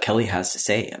hearing what Kelly has to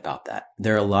say about that.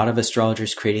 There are a lot of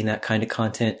astrologers creating that kind of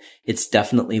content. It's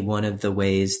definitely one of the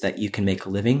ways that you can make a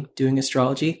living doing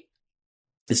astrology,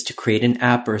 is to create an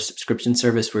app or a subscription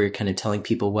service where you're kind of telling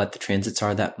people what the transits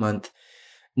are that month.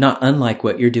 Not unlike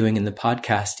what you're doing in the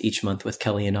podcast each month with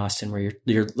Kelly and Austin, where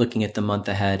you're looking at the month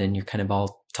ahead and you're kind of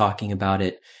all talking about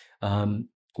it,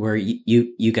 where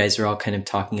you guys are all kind of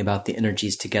talking about the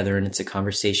energies together, and it's a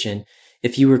conversation.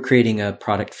 If you were creating a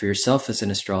product for yourself as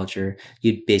an astrologer,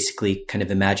 you'd basically kind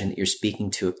of imagine that you're speaking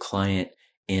to a client,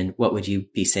 and what would you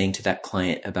be saying to that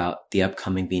client about the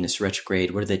upcoming Venus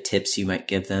retrograde? What are the tips you might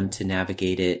give them to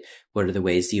navigate it? What are the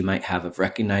ways you might have of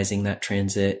recognizing that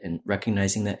transit and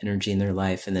recognizing that energy in their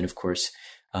life? And then, of course,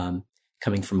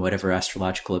 coming from whatever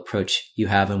astrological approach you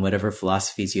have and whatever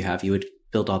philosophies you have, you would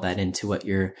build all that into what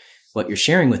you're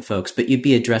sharing with folks, but you'd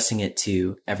be addressing it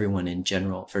to everyone in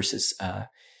general versus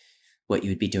what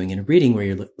you would be doing in a reading where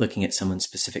you're looking at someone's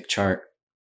specific chart.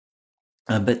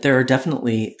 But there are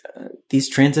definitely, these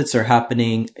transits are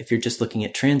happening. If you're just looking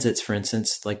at transits, for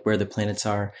instance, like where the planets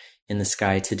are in the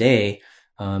sky today,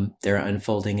 they're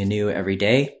unfolding anew every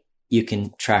day. You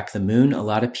can track the moon. A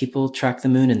lot of people track the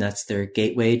moon, and that's their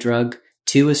gateway drug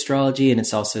to astrology. And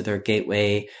it's also their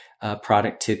gateway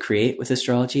product to create with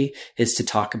astrology, is to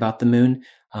talk about the moon.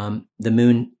 The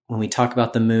moon, when we talk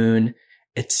about the moon,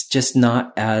 it's just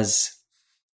not as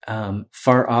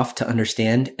far off to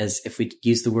understand as if we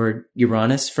use the word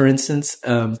Uranus, for instance,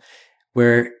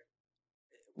 where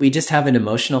we just have an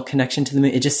emotional connection to the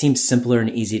moon. It just seems simpler and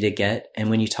easy to get. And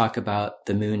when you talk about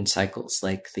the moon cycles,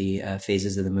 like the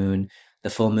phases of the moon, the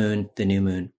full moon, the new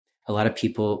moon, a lot of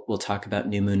people will talk about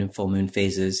new moon and full moon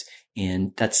phases.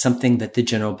 And that's something that the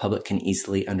general public can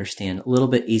easily understand, a little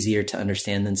bit easier to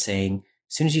understand than saying,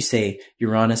 as soon as you say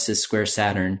Uranus is square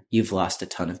Saturn, you've lost a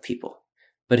ton of people.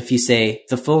 But if you say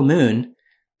the full moon,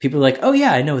 people are like, oh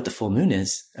yeah, I know what the full moon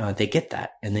is. They get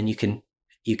that. And then you can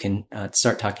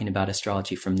start talking about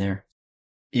astrology from there.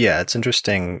 Yeah, it's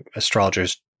interesting.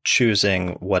 Astrologers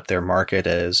choosing what their market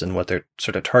is and what their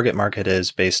sort of target market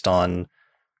is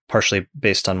partially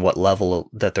based on what level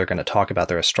that they're going to talk about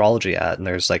their astrology at. And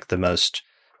there's like the most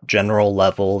general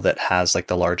level that has like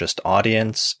the largest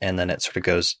audience. And then it sort of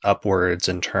goes upwards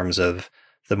in terms of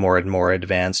the more and more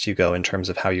advanced you go in terms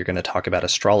of how you're going to talk about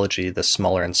astrology, the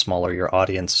smaller and smaller your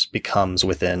audience becomes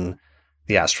within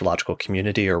the astrological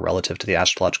community or relative to the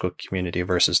astrological community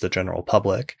versus the general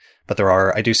public. But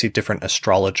I do see different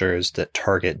astrologers that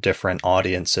target different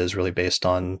audiences really based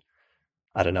on,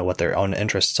 I don't know, what their own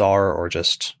interests are, or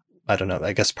just, I don't know,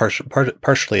 I guess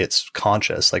partially it's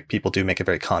conscious. Like people do make a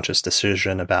very conscious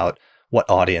decision about what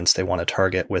audience they want to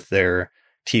target with their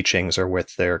teachings or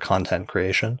with their content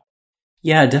creation.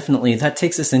 Yeah, definitely. That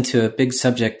takes us into a big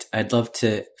subject I'd love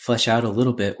to flesh out a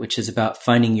little bit, which is about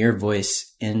finding your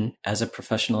voice as a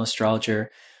professional astrologer.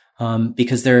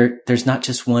 Because there's not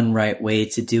just one right way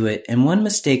to do it. And one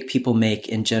mistake people make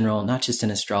in general, not just in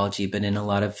astrology, but in a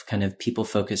lot of kind of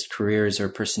people-focused careers or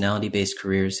personality-based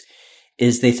careers,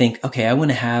 is they think, okay, I want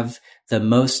to have the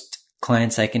most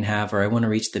clients I can have, or I want to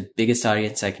reach the biggest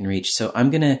audience I can reach. So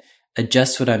I'm going to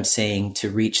adjust what I'm saying to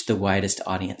reach the widest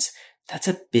audience. That's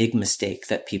a big mistake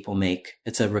that people make.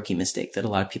 It's a rookie mistake that a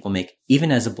lot of people make,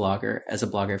 even as a blogger.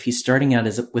 If you're starting out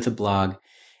with a blog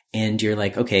and you're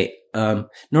like, okay,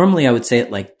 normally I would say it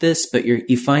like this, but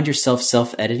you find yourself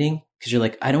self-editing because you're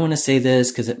like, I don't want to say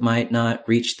this because it might not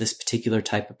reach this particular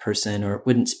type of person or it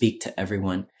wouldn't speak to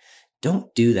everyone.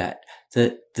 Don't do that.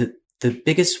 The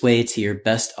biggest way to your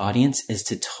best audience is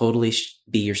to totally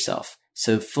be yourself.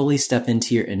 So fully step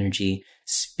into your energy,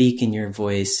 speak in your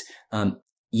voice,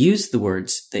 use the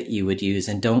words that you would use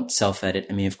and don't self-edit.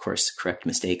 I mean, of course, correct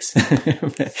mistakes,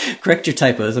 correct your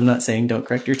typos. I'm not saying don't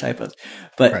correct your typos,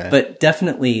 but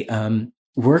definitely,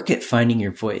 work at finding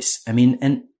your voice. I mean,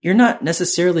 and you're not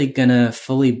necessarily going to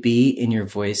fully be in your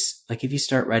voice. Like if you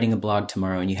start writing a blog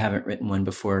tomorrow and you haven't written one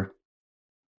before,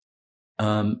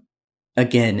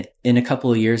 again, in a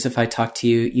couple of years, if I talk to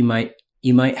you,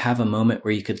 you might have a moment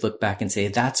where you could look back and say,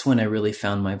 that's when I really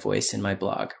found my voice in my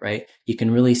blog, right? You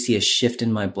can really see a shift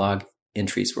in my blog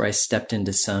entries where I stepped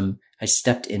into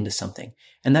something.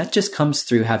 And that just comes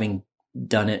through having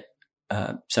done it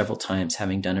several times,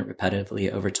 having done it repetitively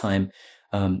over time.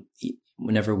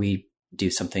 Whenever we do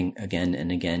something again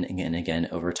and again and again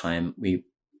over time,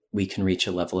 we can reach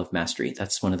a level of mastery.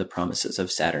 That's one of the promises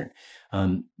of Saturn.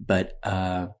 But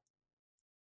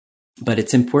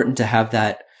it's important to have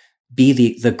that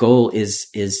be the goal is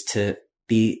to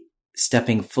be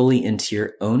stepping fully into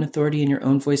your own authority and your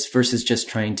own voice versus just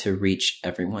trying to reach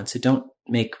everyone. So don't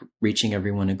make reaching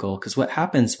everyone a goal. Because what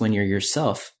happens when you're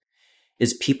yourself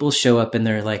is people show up and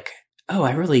they're like, oh,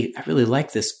 I really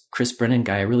like this Chris Brennan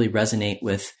guy. I really resonate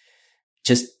with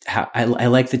just how I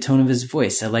like the tone of his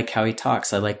voice. I like how he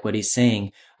talks. I like what he's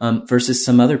saying. Versus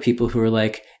some other people who are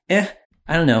like,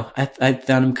 I don't know. I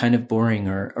found him kind of boring,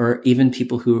 or even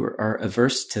people who are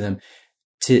averse to them,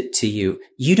 to you.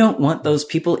 You don't want those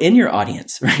people in your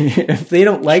audience, right? If they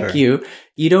don't like you,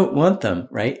 you don't want them,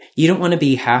 right? You don't want to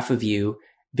be half of you,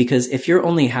 because if you're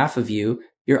only half of you,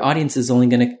 your audience is only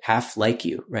going to half like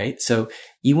you, right? So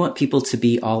you want people to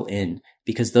be all in,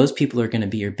 because those people are going to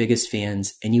be your biggest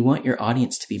fans, and you want your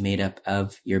audience to be made up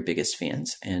of your biggest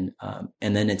fans. And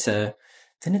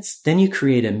then you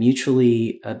create a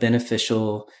mutually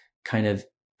beneficial kind of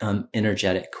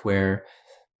energetic where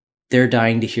they're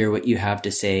dying to hear what you have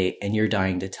to say and you're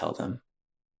dying to tell them.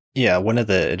 Yeah, one of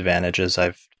the advantages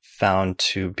I've found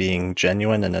to being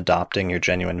genuine and adopting your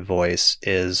genuine voice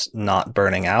is not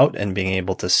burning out and being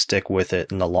able to stick with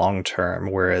it in the long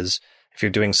term. Whereas if you're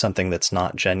doing something that's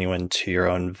not genuine to your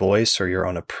own voice or your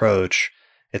own approach,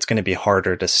 it's going to be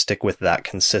harder to stick with that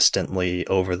consistently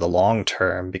over the long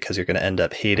term, because you're going to end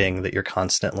up hating that you're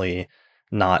constantly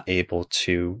not able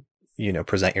to,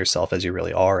 present yourself as you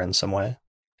really are in some way.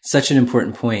 Such an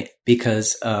important point,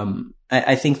 because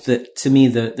I think that to me,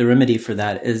 the remedy for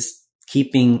that is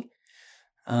keeping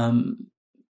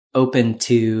open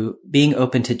to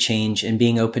change and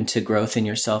being open to growth in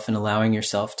yourself and allowing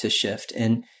yourself to shift.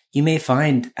 And you may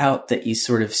find out that you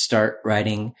sort of start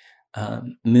writing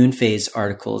moon phase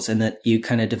articles, and that you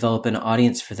kind of develop an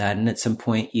audience for that. And at some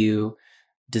point you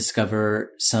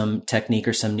discover some technique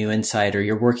or some new insight, or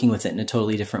you're working with it in a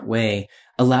totally different way.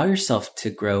 Allow yourself to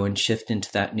grow and shift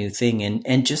into that new thing,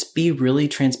 and just be really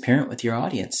transparent with your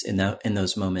audience in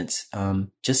those moments.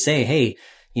 Just say, hey,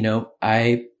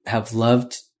 I have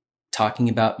loved talking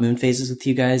about moon phases with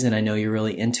you guys, and I know you're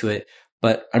really into it,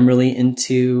 but I'm really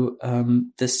into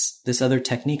this other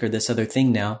technique or this other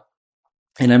thing now,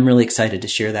 and I'm really excited to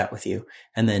share that with you,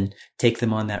 and then take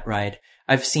them on that ride.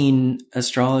 I've seen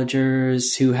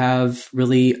astrologers who have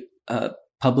really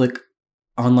public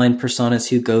online personas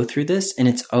who go through this, and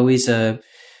it's always a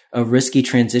risky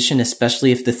transition,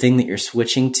 especially if the thing that you're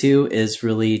switching to is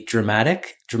really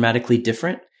dramatically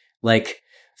different. Like,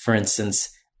 for instance,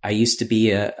 I used to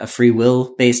be a free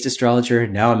will based astrologer.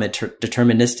 Now I'm a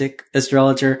deterministic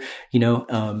astrologer.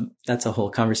 That's a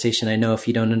whole conversation. I know if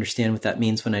you don't understand what that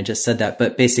means when I just said that,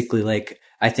 but basically, like,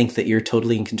 I think that you're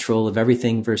totally in control of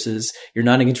everything versus you're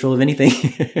not in control of anything.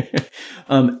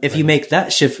 If you make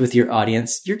that shift with your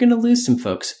audience, you're going to lose some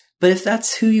folks. But if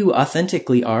that's who you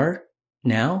authentically are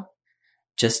now,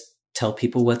 just tell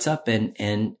people what's up, and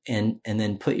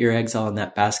then put your eggs all in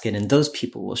that basket, and those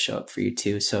people will show up for you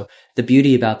too. So the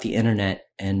beauty about the internet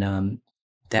and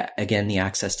that, again, the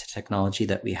access to technology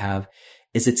that we have,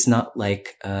 is it's not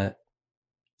like the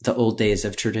old days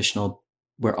of traditional,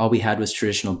 where all we had was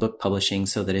traditional book publishing.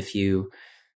 So that if you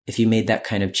made that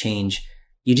kind of change,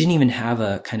 you didn't even have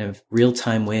a kind of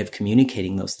real-time way of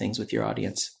communicating those things with your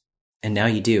audience. And now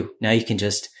you do. Now you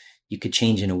could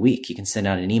change in a week. You can send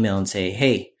out an email and say,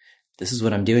 hey, this is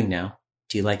what I'm doing now.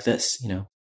 Do you like this?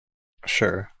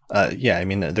 Sure. Yeah, I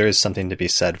mean, there is something to be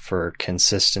said for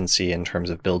consistency in terms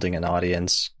of building an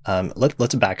audience.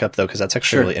 Let's back up, though, because that's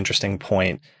actually a really interesting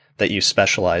point that you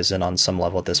specialize in on some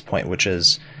level at this point, which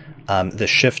is the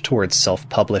shift towards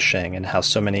self-publishing, and how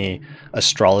so many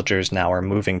astrologers now are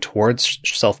moving towards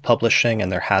self-publishing.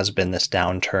 And there has been this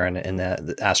downturn in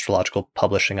the astrological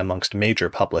publishing amongst major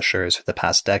publishers for the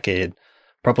past decade,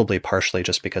 probably partially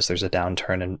just because there's a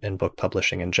downturn in book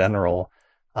publishing in general.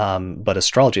 But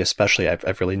astrology especially,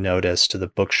 I've really noticed the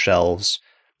bookshelves,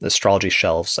 the astrology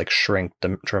shelves, like, shrink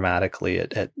dramatically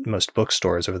at most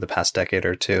bookstores over the past decade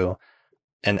or two.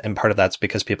 And part of that's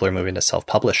because people are moving to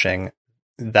self-publishing.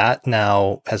 That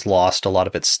now has lost a lot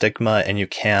of its stigma, and you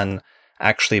can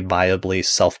actually viably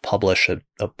self-publish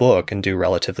a book and do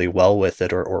relatively well with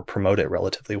it, or promote it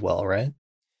relatively well, right?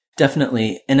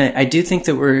 Definitely. And I do think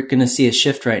that we're going to see a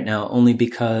shift right now, only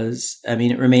because, I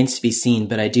mean, it remains to be seen,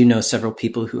 but I do know several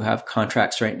people who have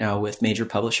contracts right now with major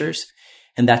publishers,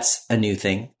 and that's a new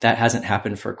thing. That hasn't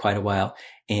happened for quite a while.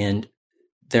 And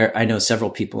I know several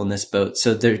people in this boat.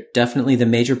 So they're definitely, the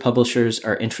major publishers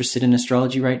are interested in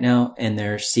astrology right now, and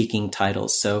they're seeking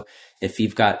titles. So if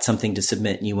you've got something to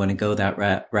submit and you want to go that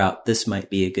route, this might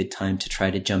be a good time to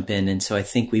try to jump in. And so I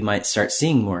think we might start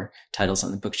seeing more titles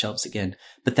on the bookshelves again.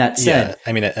 But that said, yeah,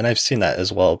 I mean, and I've seen that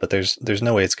as well, but there's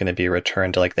no way it's going to be a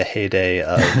return to like the heyday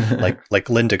of like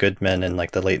Linda Goodman in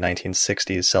like the late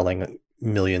 1960s selling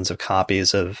millions of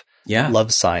copies of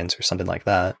love signs or something like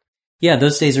that. Yeah,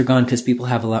 those days are gone because people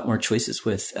have a lot more choices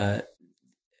with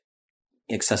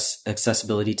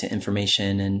accessibility to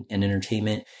information and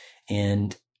entertainment.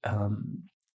 And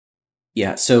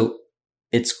so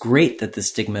it's great that the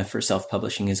stigma for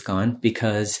self-publishing is gone,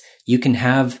 because you can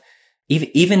have,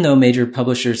 even though major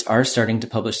publishers are starting to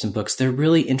publish some books, they're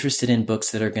really interested in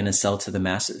books that are going to sell to the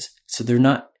masses. So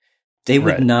they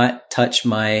would not touch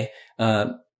my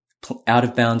Out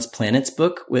of Bounds Planets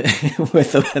book with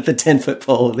the 10-foot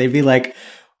pole. They'd be like,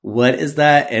 what is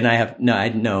that? And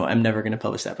I'm never going to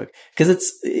publish that book,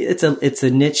 because it's a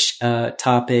niche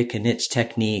topic, a niche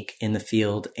technique in the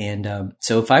field. And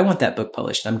so if I want that book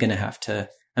published, I'm going to have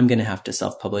to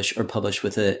self-publish, or publish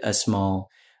with a small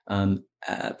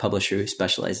publisher who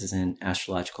specializes in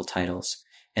astrological titles,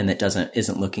 and that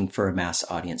isn't looking for a mass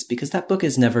audience, because that book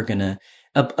is never going to,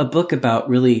 a book about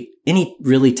any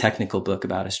really technical book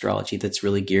about astrology that's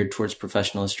really geared towards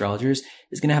professional astrologers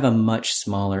is going to have a much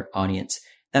smaller audience.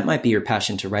 That might be your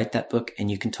passion to write that book,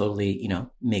 and you can totally,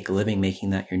 make a living making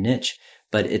that your niche,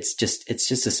 but it's just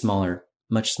a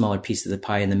much smaller piece of the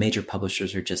pie, and the major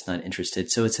publishers are just not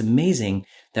interested. So it's amazing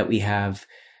that we have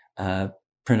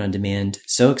print on demand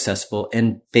so accessible,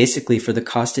 and basically for the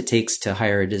cost it takes to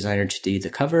hire a designer to do the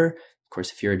cover. Of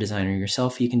course, if you're a designer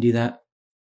yourself, you can do that.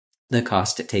 The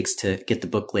cost it takes to get the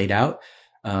book laid out.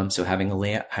 So hiring a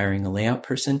layout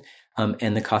person,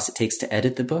 and the cost it takes to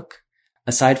edit the book.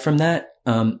 Aside from that,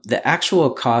 the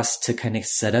actual cost to kind of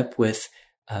set up with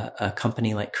a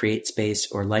company like CreateSpace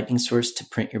or Lightning Source to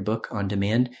print your book on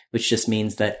demand, which just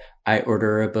means that I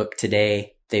order a book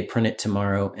today, they print it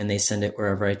tomorrow, and they send it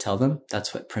wherever I tell them.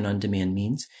 That's what print on demand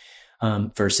means.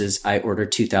 Versus I order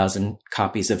 2,000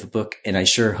 copies of a book and I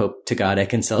sure hope to God I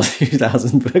can sell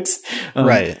 2,000 books.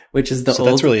 Right. Which is the so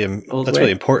old, that's really, old that's way.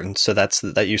 really important. So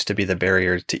that used to be the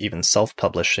barrier to even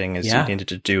self-publishing is you needed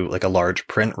to do like a large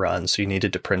print run. So you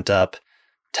needed to print up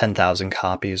 10,000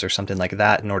 copies or something like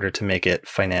that in order to make it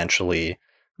financially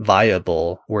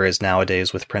viable. Whereas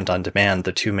nowadays with print on demand,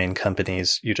 the two main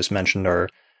companies you just mentioned are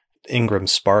Ingram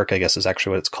Spark, I guess is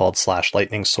actually what it's called, /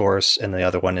 Lightning Source, and the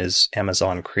other one is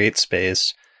Amazon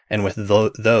CreateSpace. And with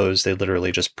those, they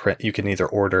literally just print. You can either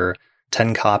order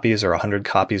 10 copies or 100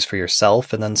 copies for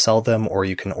yourself and then sell them, or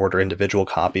you can order individual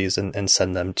copies and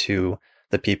send them to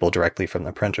the people directly from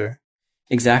the printer.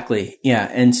 Exactly. Yeah.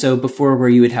 And so before, where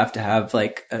you would have to have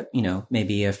like,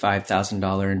 maybe a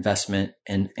 $5,000 investment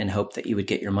and hope that you would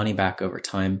get your money back over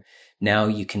time. Now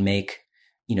you can make,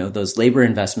 those labor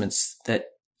investments that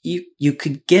you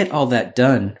could get all that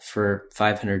done for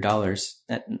 $500,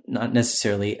 not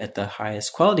necessarily at the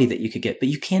highest quality that you could get, but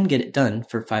you can get it done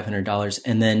for $500.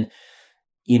 And then,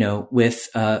 with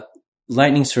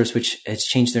Lightning Source, which has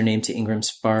changed their name to Ingram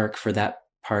Spark for that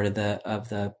part of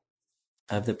the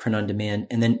print on demand,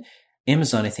 and then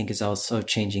Amazon, I think, is also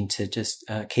changing to just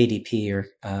KDP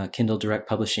or Kindle Direct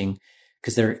Publishing,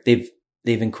 because they've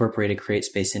incorporated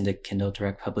CreateSpace into Kindle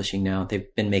Direct Publishing now. They've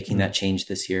been making that change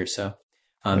this year, so.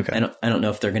 Okay. I don't know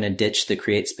if they're going to ditch the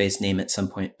CreateSpace name at some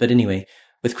point, but anyway,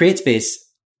 with CreateSpace,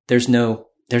 there's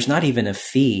not even a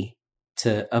fee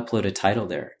to upload a title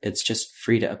there. It's just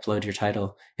free to upload your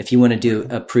title. If you want to do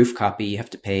a proof copy, you have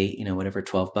to pay, whatever,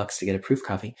 $12 to get a proof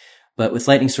copy. But with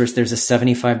Lightning Source, there's a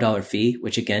 $75 fee,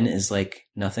 which again is like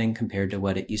nothing compared to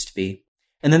what it used to be.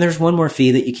 And then there's one more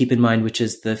fee that you keep in mind, which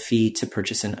is the fee to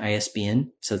purchase an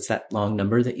ISBN. So it's that long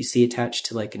number that you see attached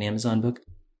to like an Amazon book.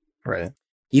 Right.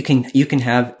 You can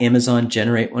have Amazon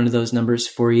generate one of those numbers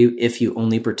for you if you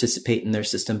only participate in their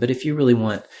system. But if you really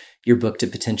want your book to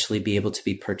potentially be able to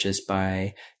be purchased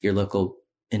by your local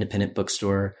independent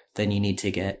bookstore, then you need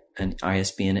to get an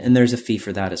ISBN, and there's a fee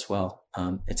for that as well.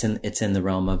 It's in the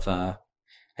realm of I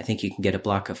think you can get a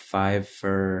block of 5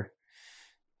 for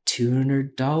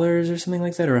 $200 or something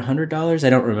like that, or $100. I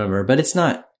don't remember, but it's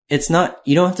not.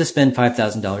 You don't have to spend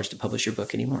 $5,000 to publish your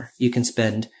book anymore. You can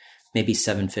spend maybe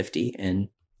 $750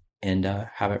 and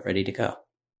have it ready to go.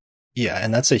 Yeah,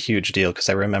 and that's a huge deal, because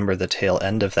I remember the tail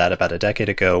end of that about a decade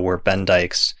ago, where Ben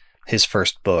Dykes, his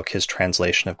first book, his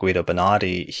translation of Guido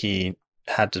Bonatti, he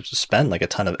had to spend like a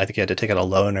ton of, I think he had to take out a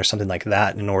loan or something like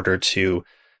that in order to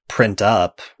print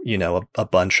up, a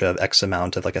bunch of X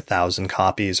amount of like 1,000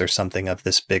 copies or something of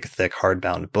this big, thick,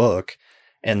 hardbound book,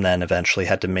 and then eventually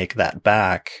had to make that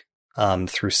back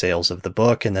through sales of the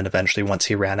book. And then eventually, once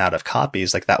he ran out of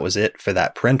copies, like that was it for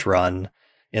that print run,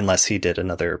 unless he did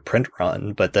another print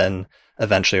run. But then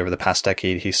eventually over the past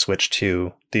decade, he switched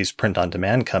to these print on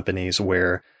demand companies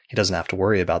where he doesn't have to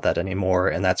worry about that anymore.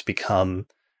 And that's become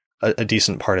a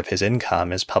decent part of his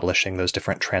income, is publishing those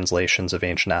different translations of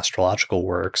ancient astrological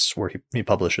works, where he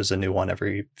publishes a new one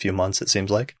every few months, it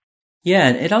seems like. Yeah.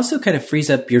 And it also kind of frees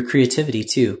up your creativity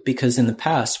too, because in the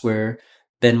past, where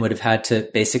Ben would have had to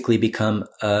basically become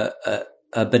a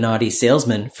Bonatti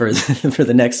salesman for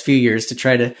the next few years to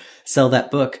try to sell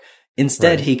that book.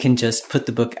 Instead, right, he can just put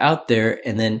the book out there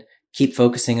and then keep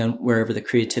focusing on wherever the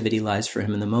creativity lies for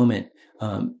him in the moment.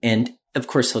 And of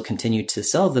course, he'll continue to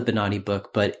sell the Bonatti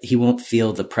book, but he won't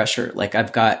feel the pressure. Like,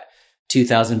 I've got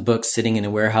 2,000 books sitting in a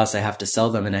warehouse. I have to sell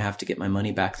them and I have to get my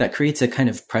money back. That creates a kind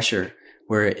of pressure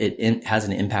where it has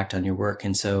an impact on your work.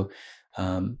 And so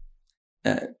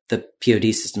the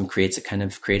POD system creates a kind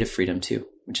of creative freedom too,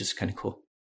 which is kind of cool.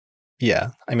 Yeah.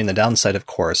 I mean, the downside, of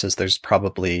course, is there's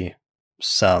probably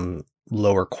some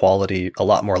lower quality, a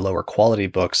lot more lower quality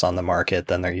books on the market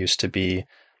than there used to be,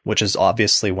 which is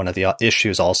obviously one of the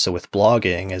issues also with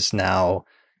blogging, is now,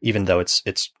 even though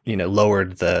it's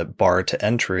lowered the bar to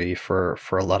entry for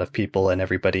a lot of people, and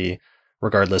everybody,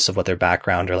 regardless of what their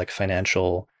background or like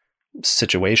financial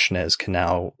situation is, can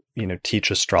now, teach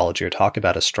astrology or talk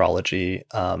about astrology.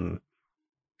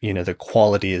 The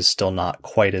quality is still not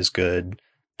quite as good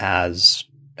as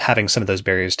having some of those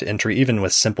barriers to entry, even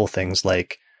with simple things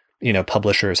like,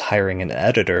 publishers hiring an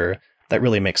editor. That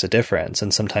really makes a difference.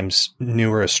 And sometimes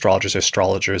newer astrologers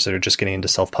that are just getting into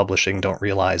self-publishing don't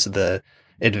realize the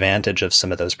advantage of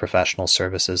some of those professional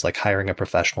services, like hiring a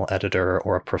professional editor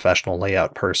or a professional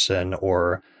layout person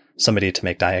or somebody to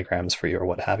make diagrams for you or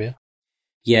what have you.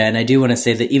 Yeah. And I do want to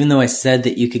say that even though I said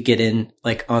that you could get in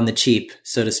like on the cheap,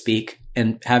 so to speak,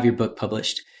 and have your book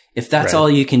published, if that's right, all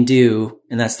you can do,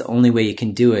 and that's the only way you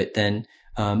can do it, then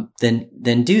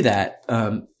then do that,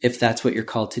 if that's what you're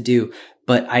called to do.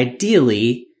 But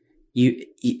ideally, it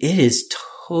is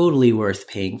totally worth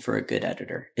paying for a good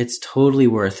editor. It's totally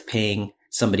worth paying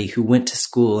somebody who went to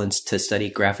school and to study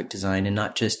graphic design, and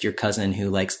not just your cousin who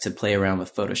likes to play around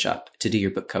with Photoshop to do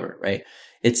your book cover, right?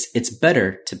 It's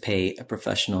better to pay a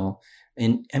professional,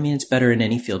 and I mean, it's better in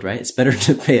any field, right? It's better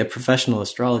to pay a professional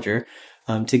astrologer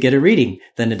to get a reading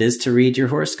than it is to read your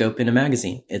horoscope in a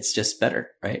magazine. It's just better,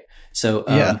 right? So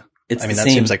yeah. It's I mean, that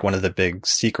seems like one of the big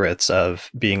secrets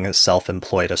of being a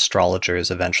self-employed astrologer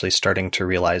is eventually starting to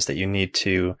realize that you need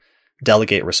to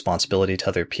delegate responsibility to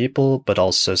other people, but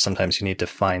also sometimes you need to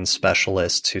find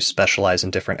specialists who specialize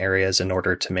in different areas in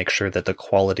order to make sure that the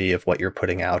quality of what you're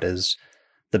putting out is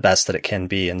the best that it can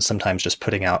be. And sometimes just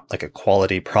putting out like a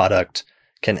quality product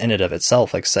can in and of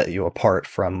itself like set you apart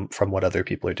from what other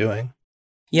people are doing.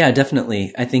 Yeah,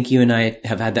 definitely. I think you and I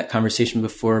have had that conversation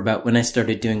before about when I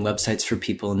started doing websites for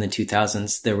people in the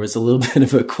 2000s, there was a little bit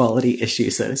of a quality issue,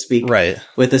 so to speak, right,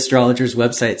 with astrologers'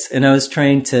 websites. And I was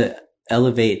trying to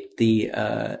elevate the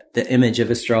image of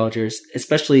astrologers,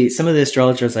 especially some of the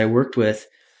astrologers I worked with.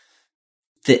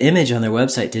 The image on their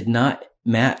website did not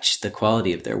match the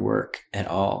quality of their work at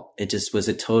all. It just was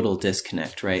a total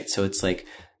disconnect, right? So it's like,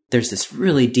 there's this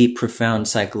really deep, profound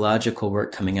psychological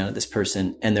work coming out of this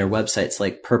person, and their website's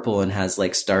like purple and has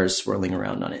like stars swirling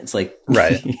around on it. It's like,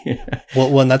 right. Yeah.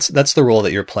 Well, and that's the role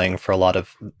that you're playing for a lot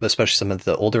of, especially some of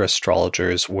the older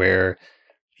astrologers where,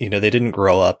 you know, they didn't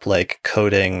grow up like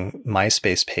coding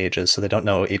MySpace pages, so they don't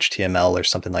know HTML or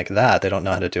something like that. They don't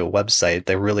know how to do a website.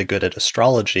 They're really good at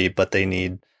astrology, but they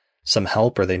need some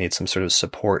help or they need some sort of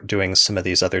support doing some of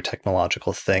these other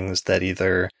technological things that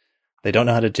either they don't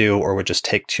know how to do or would just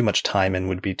take too much time and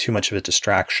would be too much of a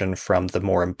distraction from the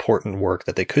more important work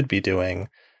that they could be doing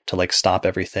to like stop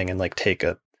everything and like take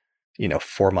a,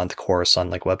 4-month course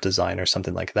on like web design or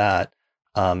something like that.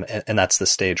 And that's the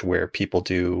stage where people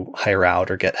do hire out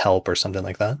or get help or something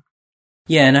like that.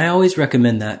 Yeah. And I always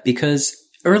recommend that because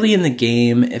early in the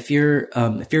game, if you're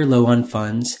low on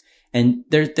funds, and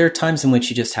there are times in which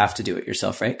you just have to do it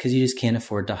yourself, right? Because you just can't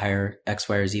afford to hire X,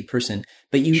 Y, or Z person.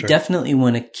 But you definitely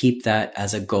want to keep that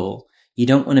as a goal. You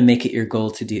don't want to make it your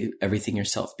goal to do everything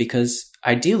yourself because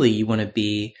ideally you want to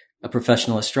be a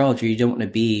professional astrologer. You don't want to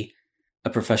be a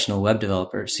professional web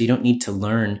developer. So you don't need to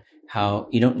learn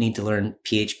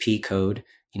PHP code.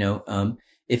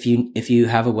 If you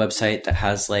have a website that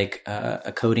has like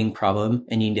a coding problem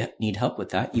and you need help with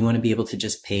that, you want to be able to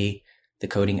just pay the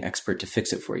coding expert to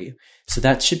fix it for you. So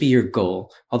that should be your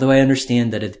goal. Although I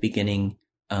understand that at the beginning,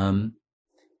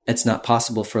 it's not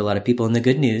possible for a lot of people. And the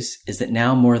good news is that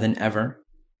now more than ever,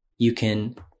 you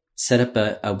can set up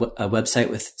a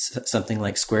website with something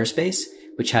like Squarespace,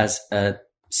 which has a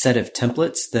set of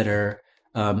templates that are,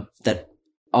 that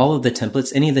all of the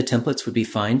templates, any of the templates would be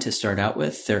fine to start out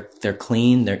with. They're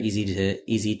clean. They're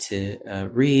easy to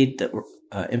read. That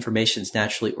information is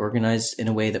naturally organized in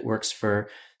a way that works for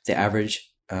the average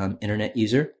internet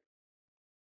user.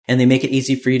 And they make it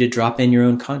easy for you to drop in your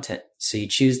own content. So you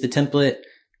choose the template.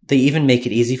 They even make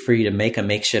it easy for you to make a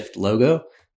makeshift logo,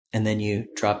 and then you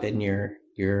drop in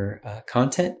your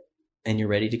content, and you're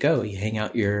ready to go. You hang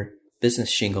out your business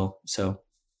shingle. So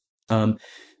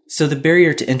the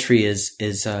barrier to entry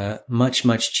is much,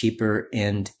 much cheaper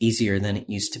and easier than it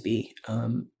used to be.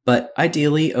 But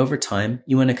ideally, over time,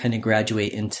 you want to kind of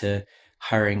graduate into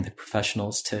hiring the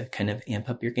professionals to kind of amp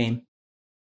up your game.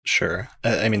 Sure.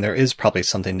 I mean, there is probably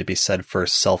something to be said for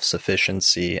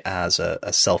self-sufficiency as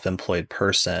a self-employed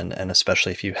person, and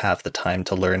especially if you have the time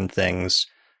to learn things,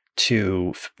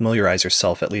 to familiarize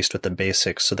yourself at least with the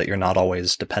basics so that you're not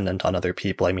always dependent on other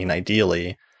people. I mean,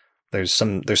 ideally, there's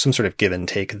some sort of give and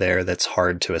take there that's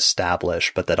hard to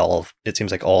establish, but that it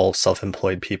seems like all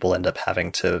self-employed people end up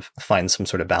having to find some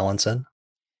sort of balance in.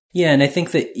 Yeah, and I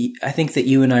think that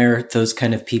you and I are those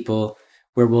kind of people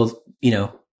where we'll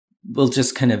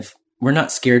just kind of, we're not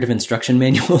scared of instruction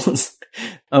manuals.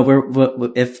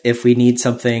 If we need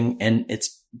something and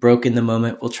it's broke in the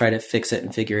moment, we'll try to fix it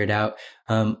and figure it out,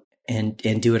 and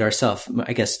do it ourselves.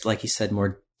 I guess, like you said,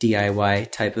 more DIY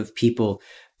type of people.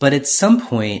 But at some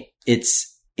point,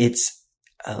 it's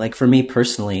like for me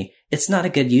personally, it's not a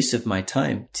good use of my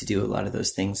time to do a lot of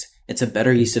those things. It's a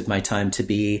better use of my time to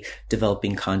be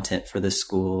developing content for the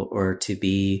school or to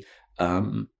be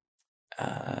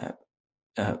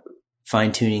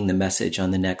fine-tuning the message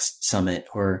on the next summit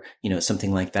or,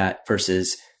 something like that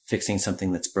versus fixing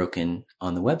something that's broken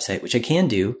on the website, which I can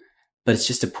do, but it's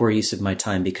just a poor use of my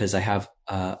time because I have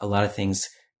a lot of things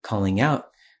calling out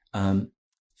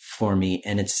for me,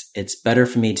 and it's better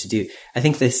for me to do. I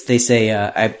think they say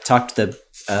I've talked to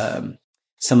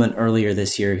someone earlier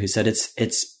this year who said if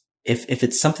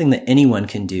it's something that anyone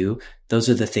can do, those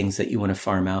are the things that you want to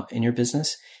farm out in your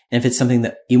business. And if it's something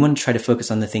that you want to try to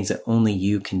focus on the things that only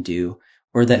you can do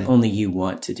or that only you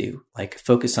want to do, like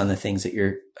focus on the things that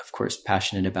you're, of course,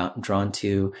 passionate about and drawn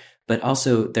to. But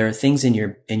also there are things in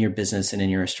your business and in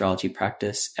your astrology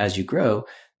practice as you grow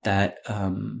that,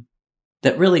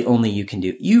 that really only you can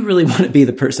do. You really want to be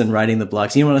the person writing the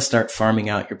blogs. You don't want to start farming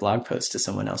out your blog posts to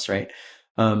someone else, right?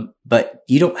 But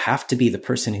you don't have to be the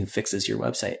person who fixes your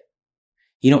website.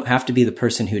 You don't have to be the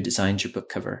person who designs your book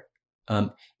cover.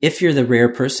 If you're the rare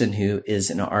person who is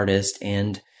an artist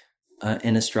and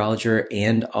an astrologer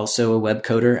and also a web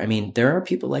coder, I mean, there are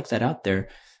people like that out there.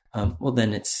 Well,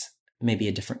 then it's maybe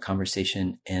a different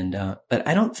conversation. And but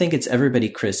I don't think it's everybody,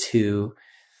 Chris, who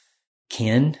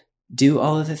can do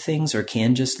all of the things or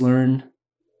can just learn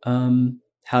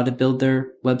how to build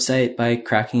their website by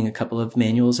cracking a couple of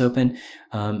manuals open.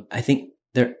 I think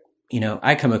there,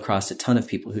 I come across a ton of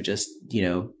people who just,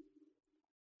 don't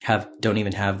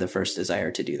even have the first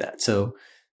desire to do that. So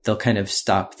they'll kind of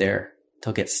stop there.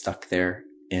 They'll get stuck there.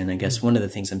 And I guess one of the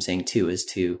things I'm saying too is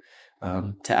to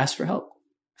ask for help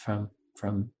from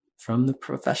the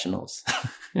professionals.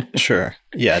 Sure.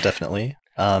 Yeah, definitely.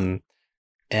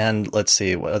 And let's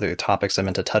see what other topics I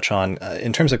meant to touch on.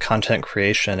 In terms of content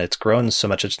creation, it's grown so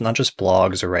much. It's not just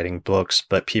blogs or writing books,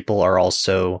 but people are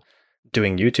also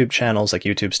doing YouTube channels. Like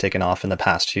YouTube's taken off in the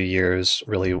past few years,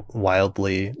 really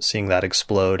wildly, seeing that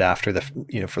explode after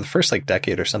for the first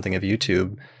decade or something of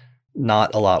YouTube,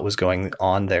 not a lot was going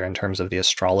on there in terms of the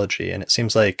astrology. And it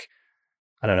seems like,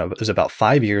 I don't know, it was about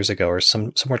 5 years ago or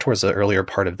somewhere towards the earlier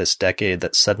part of this decade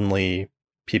that suddenly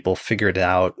people figured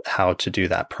out how to do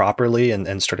that properly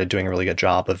and started doing a really good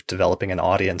job of developing an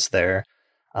audience there.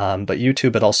 But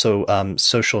YouTube, but also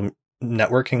social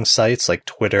networking sites like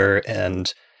Twitter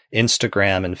and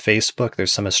Instagram and Facebook.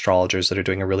 There's some astrologers that are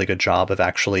doing a really good job of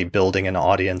actually building an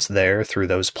audience there through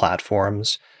those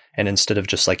platforms. And instead of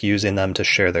just using them to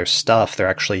share their stuff, they're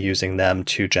actually using them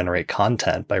to generate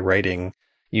content by writing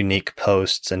unique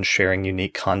posts and sharing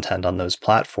unique content on those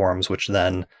platforms, which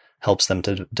then helps them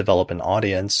to develop an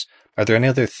audience. Are there any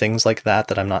other things like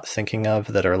that I'm not thinking of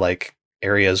that are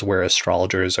areas where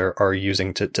astrologers are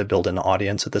using to build an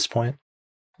audience at this point?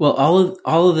 Well,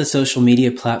 all of the social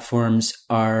media platforms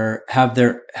can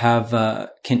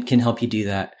help you do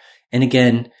that. And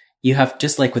again, you have,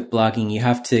 just like with blogging, you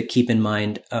have to keep in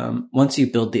mind, once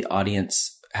you build the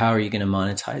audience, how are you going to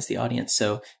monetize the audience?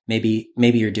 So maybe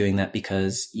you're doing that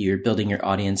because you're building your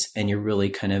audience and you're really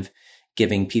kind of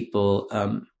giving people,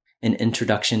 an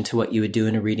introduction to what you would do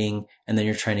in a reading. And then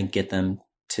you're trying to get them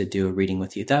to do a reading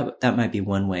with you. That might be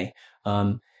one way.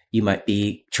 You might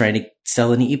be trying to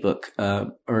sell an ebook,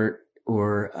 or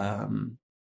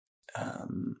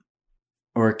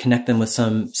connect them with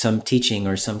some teaching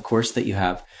or some course that you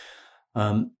have,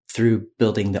 through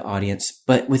building the audience.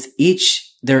 But with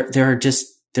each, there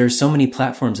are so many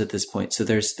platforms at this point. So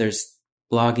there's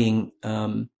blogging,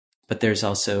 but there's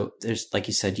like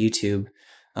you said, YouTube.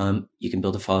 You can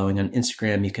build a following on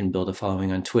Instagram. You can build a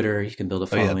following on Twitter. You can build a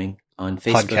following on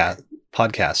Facebook.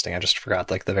 Podcasting. I just forgot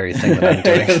the very thing that I'm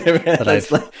doing.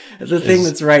 The thing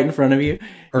that's right in front of you.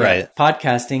 Right. Yeah,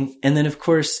 podcasting. And then of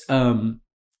course, when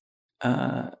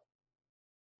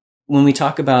we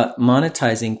talk about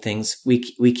monetizing things,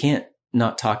 we can't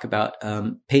not talk about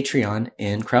Patreon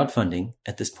and crowdfunding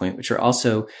at this point, which are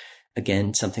also,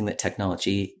 again, something that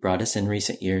technology brought us in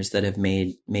recent years that have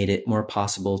made it more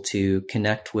possible to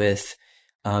connect with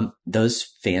those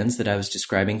fans that I was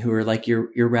describing, who are like your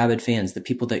rabid fans, the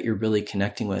people that you're really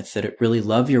connecting with, that really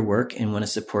love your work and want to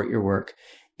support your work.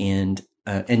 And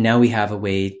now we have a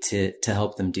way to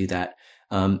help them do that.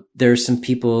 There are some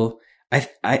people,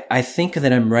 I think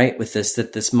that I'm right with this,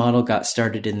 that this model got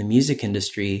started in the music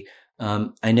industry.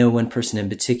 I know one person in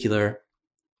particular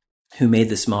who made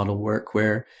this model work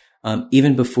where,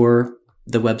 even before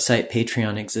the website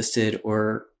Patreon existed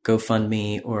or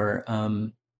GoFundMe or,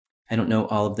 I don't know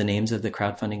all of the names of the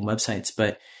crowdfunding websites,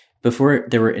 but before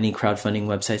there were any crowdfunding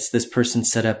websites, this person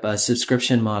set up a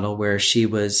subscription model where she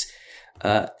was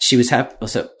happy.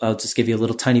 So I'll just give you a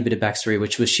little tiny bit of backstory,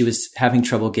 which was she was having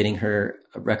trouble getting her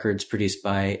records produced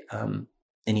by,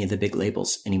 any of the big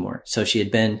labels anymore. So she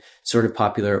had been sort of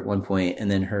popular at one point, and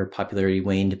then her popularity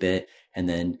waned a bit. And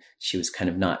then she was kind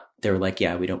of not, they were like,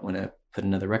 yeah, we don't want to put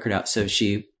another record out.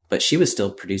 But she was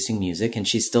still producing music and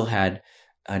she still had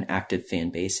an active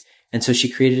fan base. And so she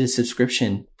created a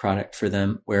subscription product for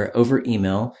them where over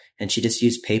email, and she just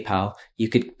used PayPal, you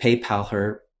could PayPal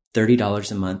her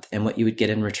 $30 a month. And what you would get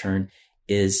in return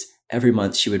is every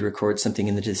month she would record something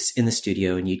in the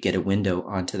studio and you'd get a window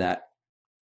onto that.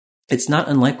 it's not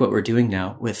unlike what we're doing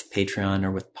now with Patreon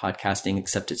or with podcasting,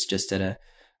 except it's just at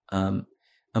a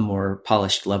more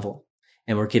polished level.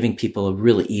 And we're giving people a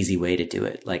really easy way to do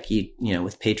it. Like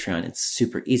with Patreon, it's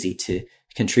super easy to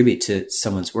contribute to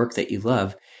someone's work that you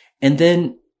love. And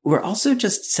then we're also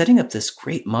just setting up this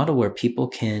great model where people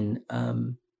can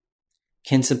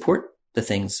support the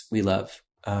things we love,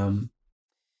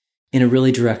 in a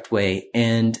really direct way.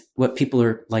 And what people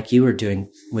are like you are doing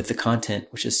with the content,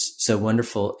 which is so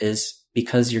wonderful, is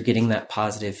because you're getting that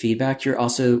positive feedback, you're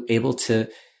also able to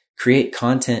create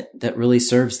content that really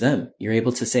serves them. You're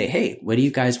able to say, hey, what do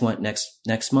you guys want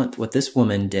next month? What this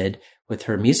woman did with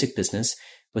her music business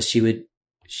was she would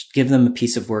give them a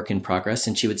piece of work in progress,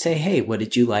 and she would say, hey, what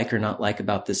did you like or not like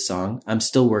about this song? I'm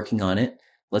still working on it.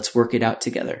 Let's work it out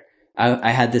together.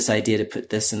 I had this idea to put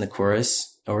this in the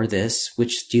chorus or this,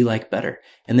 which do you like better?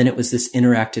 And then it was this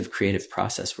interactive creative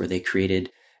process where they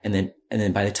created, and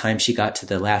then by the time she got to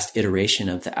the last iteration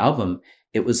of the album,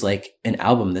 it was like an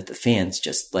album that the fans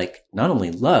just like not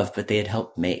only love, but they had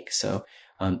helped make. So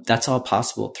that's all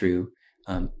possible through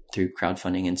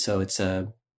crowdfunding. And so it's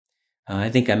I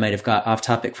think I might have got off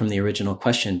topic from the original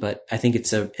question, but I think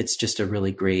it's just a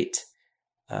really great,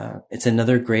 it's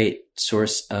another great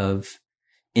source of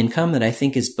income that I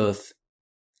think is both,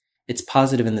 it's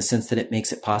positive in the sense that it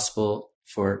makes it possible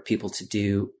for people to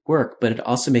do work, but it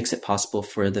also makes it possible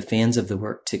for the fans of the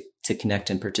work to connect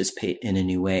and participate in a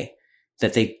new way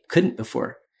that they couldn't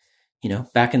before.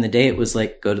 Back in the day, it was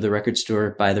like, go to the record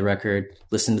store, buy the record,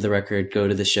 listen to the record, go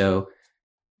to the show,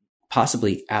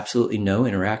 possibly absolutely no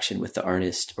interaction with the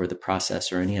artist or the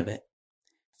process or any of it.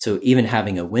 So even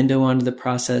having a window onto the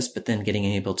process, but then getting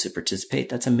able to participate,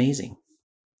 that's amazing.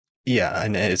 Yeah,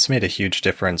 and it's made a huge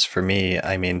difference for me.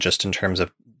 I mean, just in terms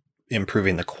of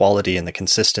improving the quality and the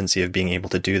consistency of being able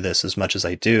to do this as much as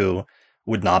I do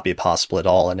would not be possible at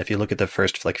all. And if you look at the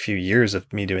first few years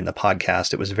of me doing the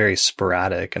podcast, it was very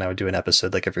sporadic, and I would do an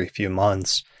episode like every few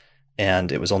months.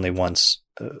 And it was only once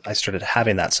I started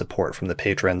having that support from the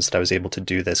patrons that I was able to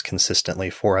do this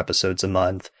consistently, 4 episodes a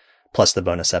month, plus the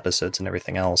bonus episodes and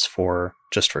everything else for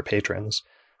patrons.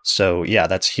 So yeah,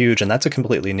 that's huge. And that's a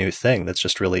completely new thing that's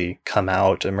just really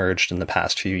emerged in the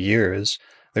past few years.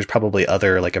 There's probably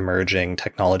other like emerging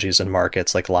technologies and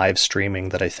markets like live streaming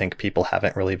that I think people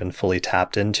haven't really been fully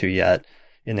tapped into yet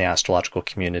in the astrological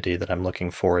community, that I'm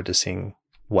looking forward to seeing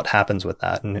what happens with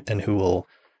that and who will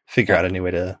figure out a new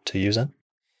way to use it.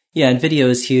 Yeah. And video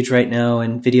is huge right now.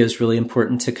 And video is really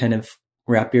important to kind of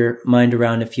wrap your mind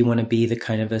around if you want to be the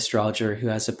kind of astrologer who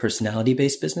has a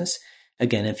personality-based business.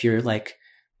 Again, if you're like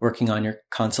working on your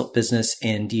consult business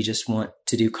and you just want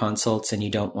to do consults and you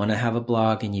don't want to have a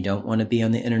blog and you don't want to be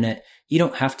on the internet, you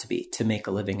don't have to be to make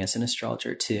a living as an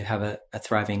astrologer, to have a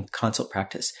thriving consult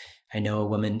practice. I know a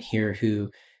woman here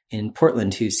in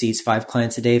Portland who sees 5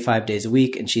 clients a day, 5 days a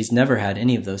week, and she's never had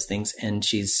any of those things. And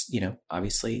she's,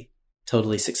 obviously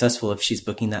totally successful if she's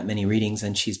booking that many readings,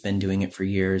 and she's been doing it for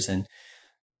years, and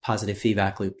positive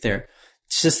feedback loop there.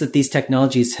 It's just that these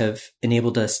technologies have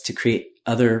enabled us to create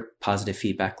other positive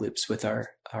feedback loops with our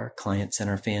clients and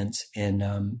our fans.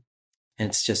 And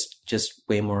it's just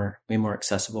way more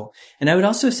accessible. And I would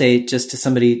also say, just to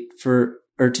somebody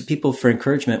to people for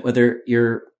encouragement, whether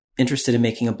you're interested in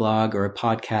making a blog or a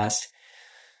podcast,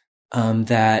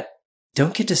 that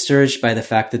don't get discouraged by the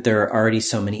fact that there are already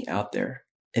so many out there.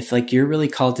 If like you're really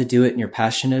called to do it and you're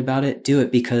passionate about it, do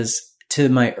it, because to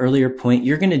my earlier point,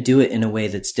 you're going to do it in a way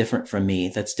that's different from me,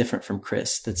 that's different from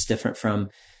Chris, that's different from,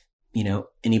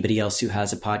 anybody else who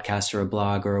has a podcast or a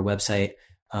blog or a website,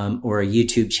 or a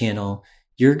YouTube channel.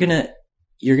 You're going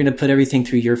to put everything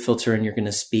through your filter, and you're going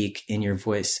to speak in your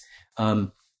voice.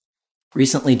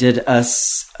 Recently did a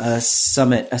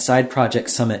summit, a side project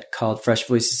summit called Fresh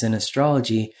Voices in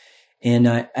Astrology. And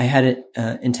I had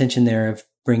an intention there of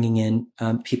bringing in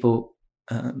people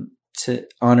to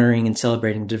honoring and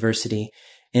celebrating diversity.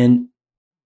 And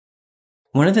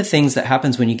one of the things that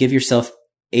happens when you give yourself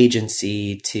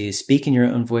agency to speak in your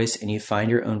own voice, and you find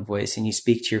your own voice and you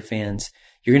speak to your fans,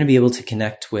 you're going to be able to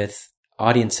connect with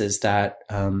audiences that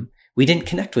we didn't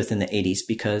connect with in the 80s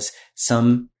because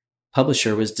some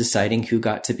publisher was deciding who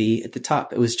got to be at the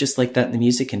top. It was just like that in the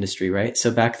music industry, right?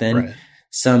 So back then, right,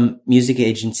 some music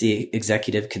agency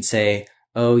executive could say,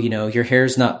 oh, your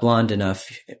hair's not blonde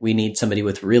enough. We need somebody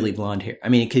with really blonde hair. I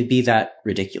mean, it could be that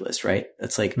ridiculous, right?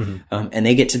 It's like, and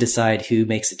they get to decide who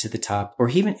makes it to the top, or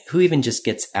who even just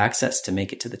gets access to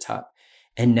make it to the top.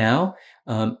 And now,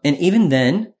 and even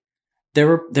then, there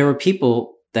were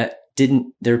people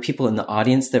there were people in the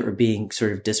audience that were being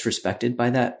sort of disrespected by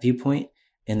that viewpoint.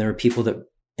 And there were people that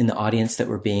in the audience that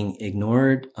were being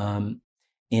ignored. And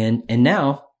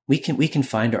now we can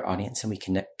find our audience and we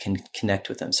can connect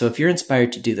with them. So if you're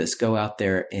inspired to do this, go out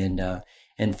there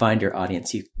and find your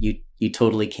audience. You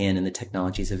totally can, and the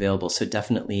technology is available. So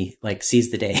definitely like seize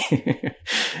the day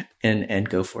and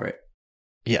go for it.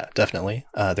 Yeah, definitely.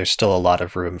 There's still a lot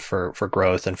of room for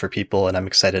growth and for people. And I'm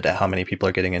excited at how many people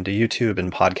are getting into YouTube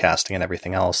and podcasting and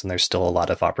everything else. And there's still a lot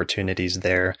of opportunities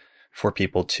there for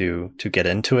people to get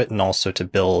into it, and also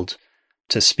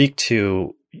to speak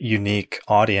to unique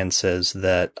audiences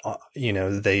that,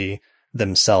 they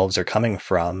themselves are coming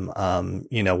from.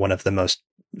 One of the most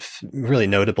really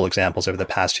notable examples over the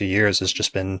past few years has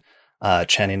just been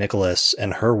Chani Nicholas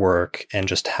and her work, and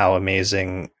just how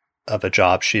amazing of a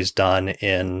job she's done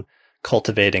in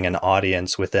cultivating an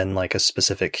audience within like a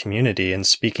specific community and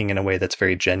speaking in a way that's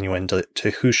very genuine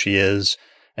to who she is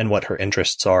and what her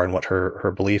interests are and what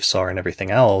her beliefs are and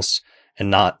everything else, and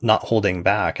not holding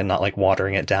back and not like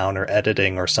watering it down or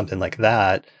editing or something like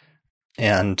that,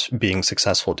 and being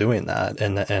successful doing that.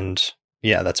 And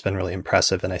yeah, that's been really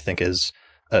impressive, and I think is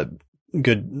a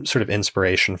good sort of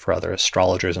inspiration for other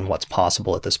astrologers and what's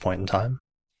possible at this point in time.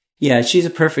 Yeah, she's a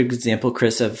perfect example,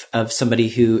 Chris, of somebody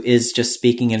who is just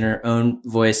speaking in her own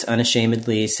voice,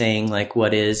 unashamedly saying like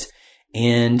what is.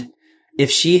 And if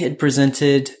she had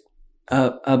presented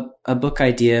a book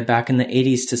idea back in the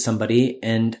 80s to somebody,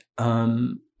 and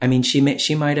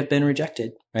she might have been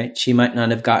rejected, right? She might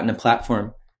not have gotten a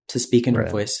platform to speak in her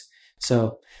voice.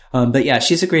 So, but yeah,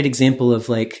 she's a great example of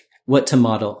like what to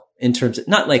model in terms of,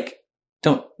 not like,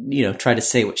 don't, try to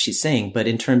say what she's saying, but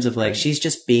in terms of like, she's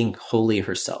just being wholly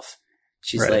herself.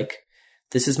 She's like,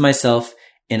 this is myself,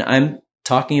 and I'm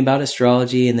talking about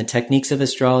astrology and the techniques of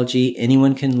astrology.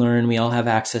 Anyone can learn. We all have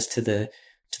access to the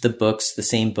books, the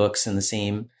same books and the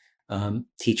same,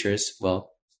 teachers.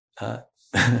 Well,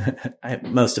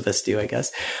 most of us do, I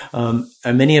guess.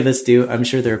 Many of us do. I'm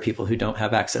sure there are people who don't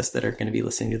have access that are going to be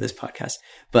listening to this podcast,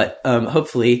 but,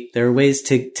 hopefully there are ways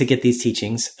to get these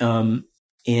teachings.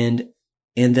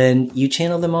 And then you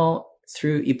channel them all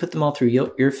through, you put them all through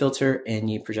your filter, and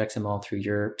you project them all through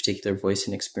your particular voice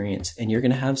and experience. And you're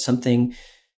going to have something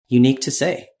unique to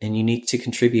say and unique to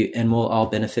contribute, and we'll all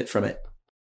benefit from it.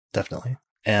 Definitely.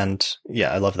 And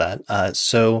yeah, I love that.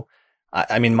 So,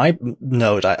 my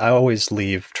note, I always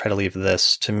try to leave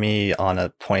this to me on a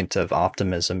point of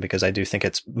optimism, because I do think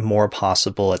it's more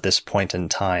possible at this point in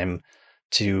time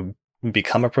to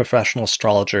become a professional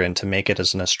astrologer and to make it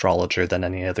as an astrologer than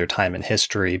any other time in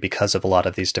history, because of a lot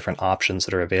of these different options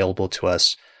that are available to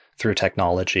us through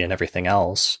technology and everything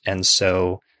else. And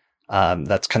so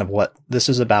that's kind of what this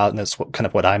is about. And that's kind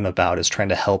of what I'm about, is trying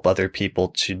to help other people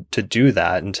to do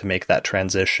that and to make that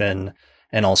transition,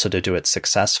 and also to do it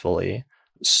successfully.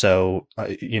 So,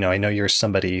 I know you're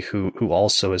somebody who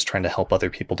also is trying to help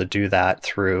other people to do that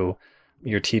through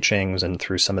your teachings and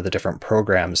through some of the different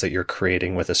programs that you're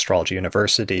creating with Astrology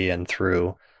University, and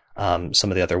through some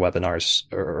of the other webinars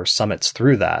or summits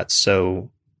through that.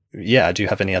 So yeah, do you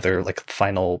have any other like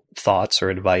final thoughts or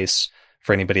advice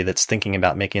for anybody that's thinking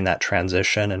about making that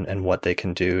transition, and what they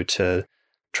can do to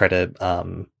try to,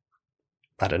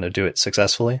 do it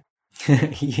successfully?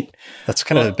 That's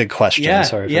kind of a big question. Yeah.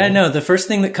 Sorry. No, the first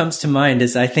thing that comes to mind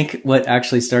is, I think what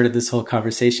actually started this whole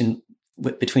conversation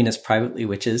between us privately,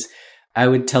 which is, I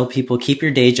would tell people, keep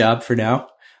your day job for now.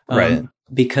 Right.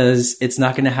 Because it's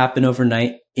not going to happen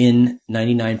overnight in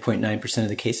 99.9% of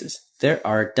the cases. There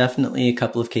are definitely a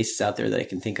couple of cases out there that I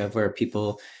can think of where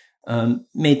people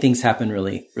made things happen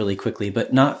really, really quickly,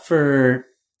 but not for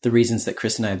the reasons that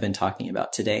Chris and I have been talking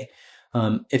about today.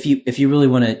 If you really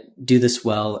want to do this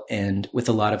well and with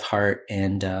a lot of heart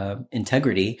and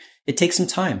integrity, it takes some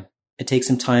time. It takes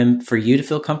some time for you to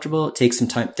feel comfortable. It takes some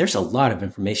time. There's a lot of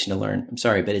information to learn. I'm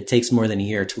sorry, but it takes more than a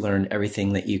year to learn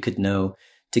everything that you could know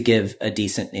to give a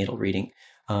decent natal reading.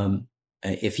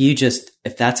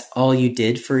 If that's all you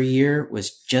did for a year was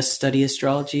just study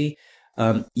astrology,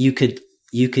 you could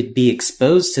be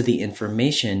exposed to the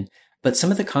information, but some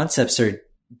of the concepts are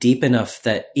deep enough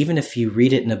that even if you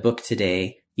read it in a book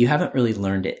today, you haven't really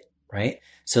learned it, right?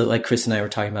 So like Chris and I were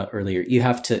talking about earlier, you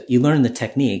learn the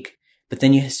technique, but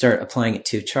then you start applying it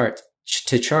to charts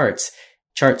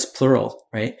plural,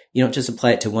 right? You don't just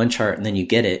apply it to one chart and then you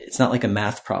get it. It's not like a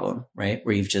math problem, right?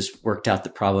 Where you've just worked out the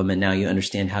problem and now you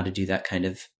understand how to do that kind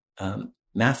of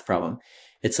math problem.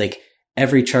 It's like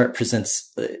every chart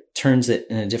turns it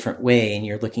in a different way, and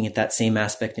you're looking at that same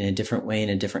aspect in a different way in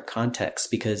a different context,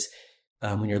 because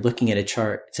when you're looking at a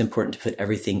chart, it's important to put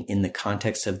everything in the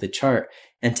context of the chart.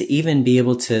 And to even be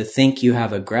able to think you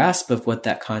have a grasp of what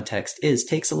that context is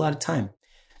takes a lot of time.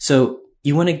 So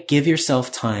you want to give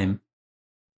yourself time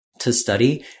to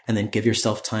study, and then give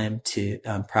yourself time to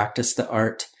practice the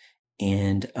art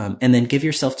and then give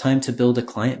yourself time to build a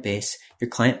client base. Your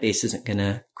client base isn't going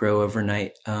to grow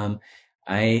overnight.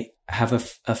 I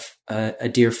have a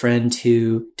dear friend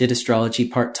who did astrology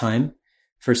part-time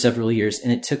for several years,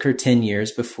 and it took her 10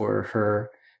 years before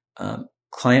her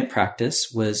client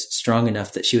practice was strong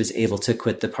enough that she was able to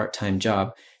quit the part-time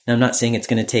job. Now, I'm not saying it's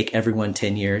going to take everyone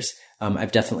 10 years.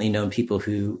 I've definitely known people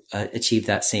who achieved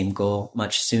that same goal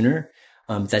much sooner.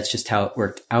 That's just how it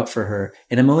worked out for her.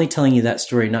 And I'm only telling you that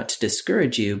story not to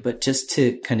discourage you, but just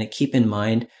to kind of keep in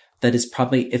mind that it's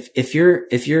probably, if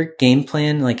your game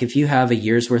plan, like if you have a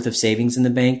year's worth of savings in the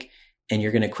bank and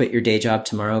you're going to quit your day job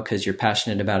tomorrow because you're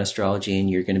passionate about astrology and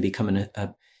you're going to become in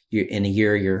a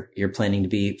year, you're planning to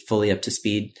be fully up to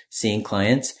speed seeing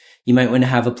clients, you might want to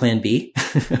have a plan B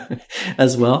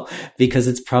as well, because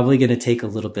it's probably going to take a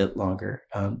little bit longer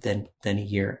than a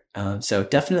year. So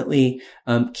definitely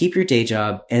keep your day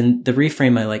job. And the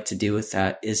reframe I like to do with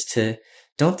that is to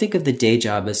don't think of the day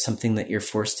job as something that you're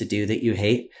forced to do that you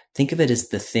hate. Think of it as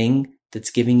the thing that's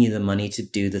giving you the money to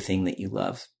do the thing that you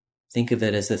love. Think of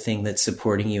it as the thing that's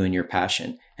supporting you in your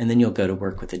passion. And then you'll go to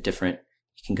work with you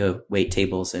can go wait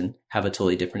tables and have a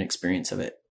totally different experience of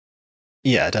it.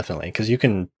 Yeah, definitely. Because you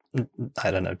can,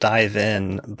 I don't know, dive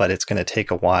in, but it's going to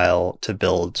take a while to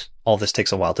build. All this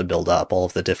takes a while to build up. All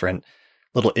of the different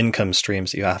little income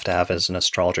streams that you have to have as an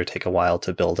astrologer take a while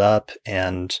to build up.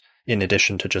 And in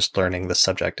addition to just learning the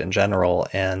subject in general.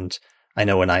 And I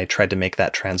know when I tried to make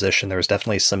that transition, there was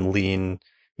definitely some lean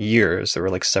years. There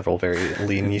were like several very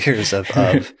lean years of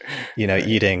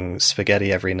eating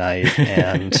spaghetti every night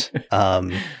and,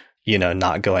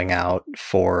 not going out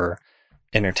for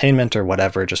entertainment or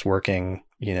whatever, just working,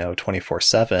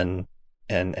 24/7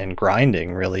 and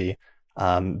grinding really,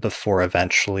 before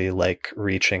eventually like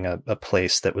reaching a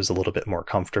place that was a little bit more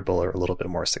comfortable or a little bit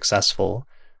more successful.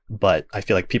 But I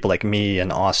feel like people like me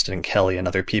and Austin and Kelly and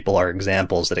other people are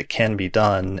examples that it can be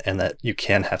done and that you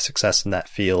can have success in that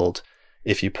field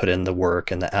if you put in the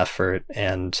work and the effort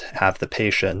and have the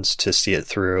patience to see it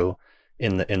through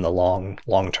in the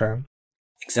long term.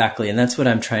 Exactly. And that's what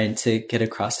I'm trying to get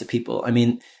across to people. I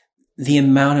mean, the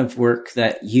amount of work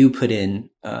that you put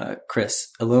in, Chris,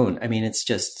 alone, I mean, it's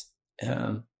just,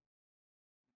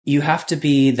 you have to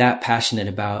be that passionate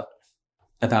about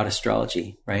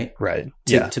astrology, right? Right.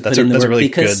 That's a really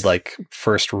good, like,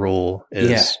 first rule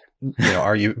is,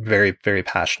 are you very, very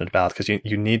passionate about, because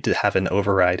you need to have an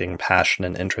overriding passion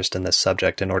and interest in this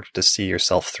subject in order to see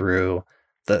yourself through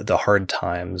the hard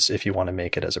times if you want to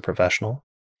make it as a professional.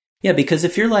 Yeah, because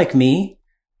if you're like me,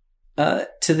 to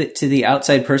the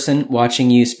outside person watching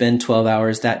you spend 12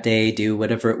 hours that day, do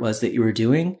whatever it was that you were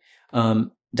doing,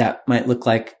 that might look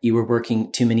like you were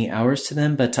working too many hours to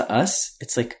them. But to us,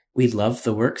 it's like we love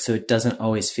the work, so it doesn't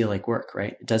always feel like work,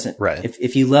 right? It doesn't. Right.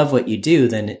 If you love what you do,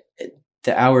 then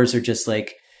the hours are just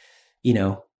like,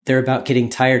 they're about getting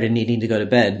tired and needing to go to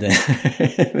bed.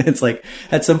 It's like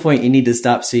at some point you need to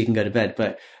stop so you can go to bed.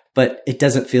 But it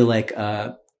doesn't feel like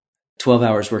 12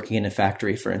 hours working in a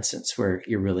factory, for instance, where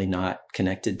you're really not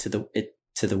connected to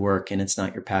the work and it's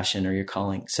not your passion or your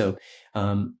calling. So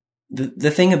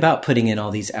the thing about putting in all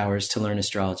these hours to learn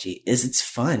astrology is it's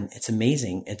fun. It's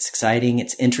amazing. It's exciting.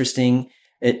 It's interesting.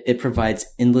 It provides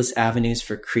endless avenues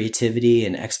for creativity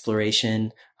and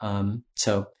exploration.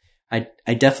 So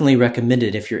I definitely recommend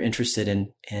it if you're interested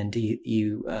in, and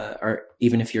you are,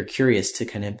 even if you're curious, to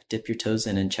kind of dip your toes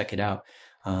in and check it out.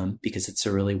 Because it's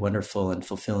a really wonderful and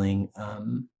fulfilling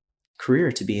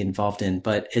career to be involved in.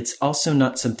 But it's also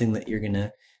not something that you're going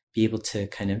to be able to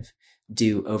kind of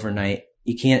do overnight.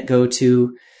 You can't go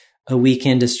to a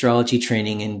weekend astrology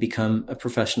training and become a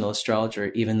professional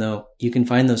astrologer, even though you can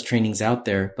find those trainings out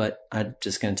there. But I'm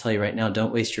just going to tell you right now,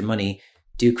 don't waste your money.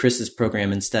 Do Chris's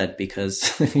program instead,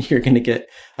 because you're going to get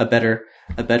a better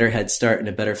head start and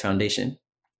a better foundation.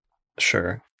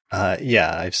 Sure.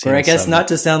 I've seen. Or I guess not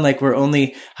to sound like we're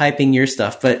only hyping your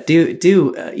stuff, but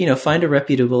do find a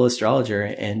reputable astrologer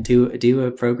and do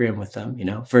a program with them,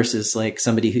 versus like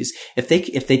somebody who's, if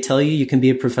they tell you can be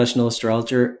a professional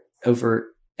astrologer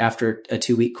after a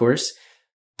 2-week course,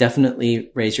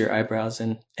 definitely raise your eyebrows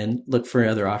and look for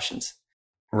other options.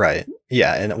 Right.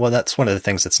 Yeah. And well, that's one of the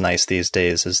things that's nice these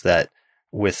days is that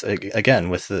with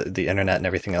the internet and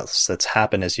everything else that's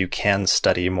happened, is you can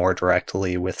study more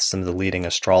directly with some of the leading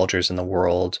astrologers in the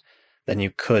world than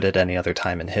you could at any other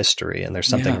time in history. And there's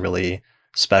something really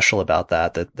special about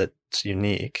that's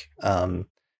unique. And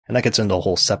that gets into a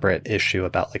whole separate issue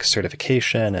about like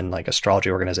certification and like astrology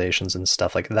organizations and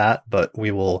stuff like that. But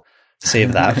we will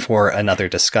save that for another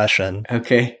discussion.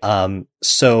 Okay.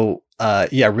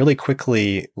 Really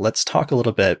quickly, let's talk a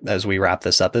little bit as we wrap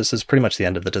this up. This is pretty much the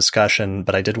end of the discussion,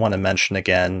 but I did want to mention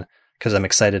again because I'm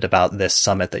excited about this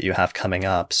summit that you have coming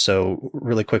up. So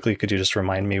really quickly, could you just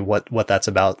remind me what that's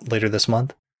about later this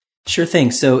month? Sure thing.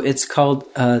 So it's called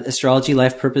Astrology,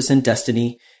 Life Purpose, and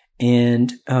Destiny.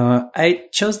 And I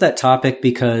chose that topic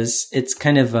because it's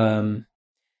kind of,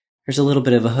 there's a little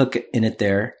bit of a hook in it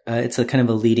there. It's a kind of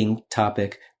a leading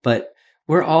topic, but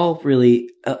we're all really,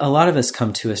 a lot of us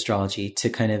come to astrology to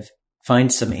kind of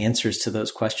find some answers to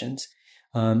those questions.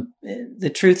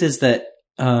 The truth is that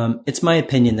it's my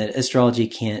opinion that astrology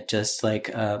can't just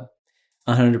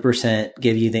 100%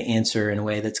 give you the answer in a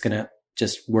way that's going to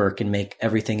just work and make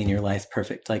everything in your life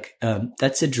perfect.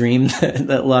 That's a dream that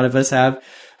a lot of us have,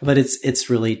 but it's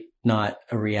really not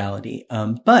a reality.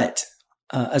 But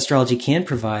astrology can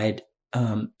provide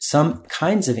some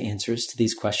kinds of answers to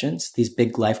these questions, these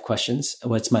big life questions.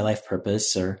 What's my life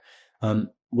purpose? Or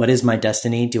what is my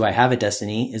destiny? Do I have a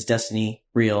destiny? Is destiny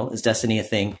real? Is destiny a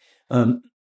thing?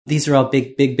 These are all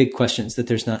big questions that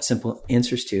there's not simple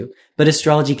answers to, but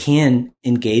astrology can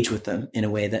engage with them in a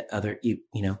way that other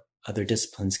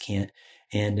disciplines can't,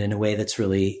 and in a way that's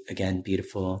really, again,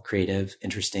 beautiful, creative,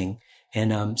 interesting.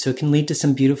 And so it can lead to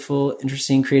some beautiful,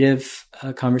 interesting, creative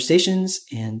conversations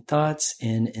and thoughts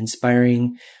and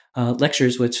inspiring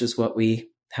lectures, which is what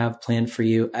we have planned for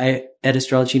you. At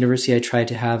Astrology University, I try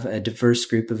to have a diverse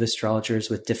group of astrologers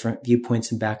with different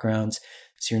viewpoints and backgrounds.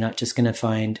 So you're not just going to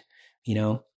find,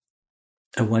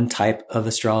 a one type of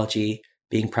astrology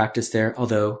being practiced there.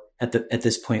 Although at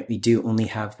this point, we do only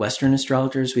have Western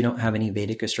astrologers. We don't have any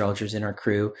Vedic astrologers in our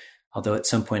crew. Although at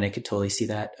some point I could totally see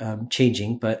that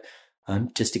changing, but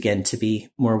just again, to be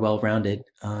more well-rounded.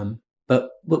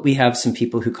 But we have some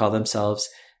people who call themselves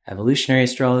evolutionary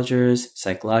astrologers,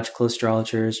 psychological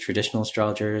astrologers, traditional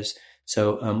astrologers.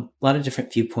 So a lot of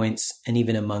different viewpoints, and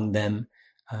even among them,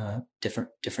 different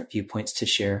viewpoints to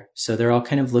share. So they're all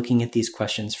kind of looking at these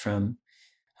questions from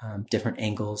different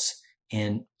angles.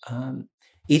 And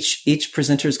each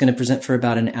presenter is going to present for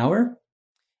about an hour.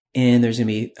 And there's going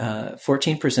to be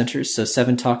 14 presenters, so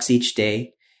 7 talks each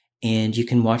day. And you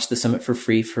can watch the summit for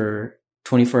free for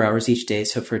 24 hours each day,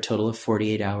 so for a total of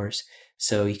 48 hours.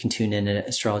 So you can tune in at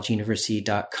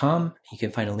astrologyuniversity.com. You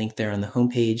can find a link there on the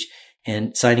homepage,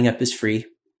 and signing up is free.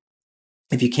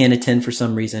 If you can't attend for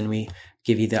some reason, we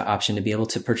give you the option to be able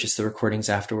to purchase the recordings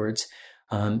afterwards.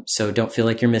 So don't feel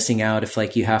like you're missing out if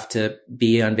you have to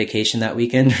be on vacation that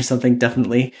weekend or something.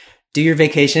 Definitely do your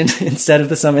vacation instead of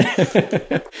the summit.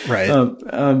 Right.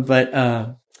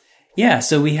 Yeah,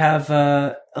 so we have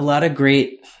a lot of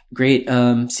great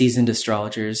seasoned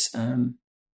astrologers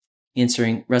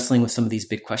wrestling with some of these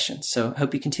big questions. So I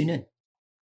hope you can tune in.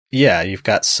 Yeah, you've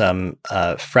got some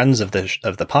friends of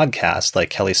the podcast, like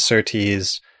Kelly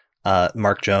Surtees.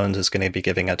 Mark Jones is going to be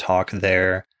giving a talk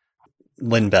there.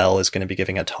 Lynn Bell is going to be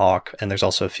giving a talk, and there's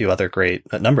also a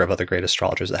number of other great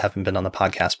astrologers that haven't been on the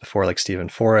podcast before, like Stephen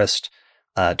Forrest,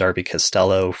 Darby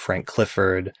Costello, Frank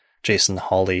Clifford, Jason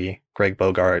Hawley, Greg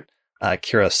Bogart,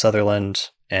 Kira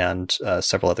Sutherland, and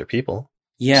several other people.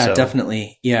 Yeah, so,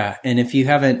 definitely. Yeah, and if you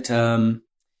haven't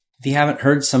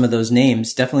heard some of those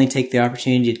names, definitely take the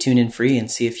opportunity to tune in free and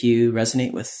see if you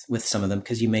resonate with some of them,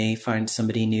 because you may find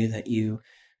somebody new that you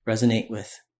resonate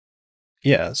with.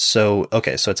 Yeah. So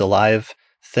it's a live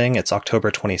thing. It's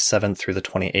October 27th through the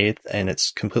 28th, and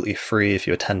it's completely free if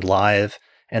you attend live.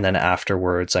 And then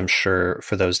afterwards, I'm sure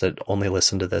for those that only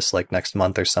listen to this next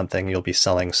month or something, you'll be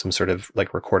selling some sort of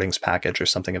recordings package or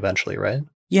something eventually, right?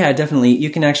 Yeah, definitely. You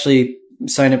can actually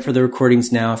sign up for the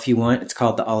recordings now if you want. It's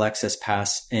called the All Access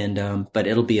Pass, and but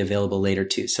it'll be available later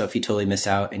too. So if you totally miss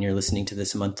out and you're listening to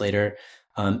this a month later,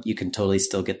 you can totally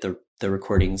still get the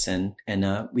recordings, and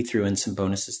we threw in some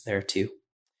bonuses there too.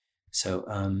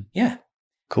 So yeah.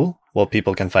 Cool. Well,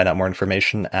 people can find out more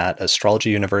information at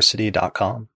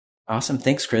astrologyuniversity.com. Awesome.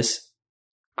 Thanks, Chris.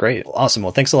 Great. Awesome.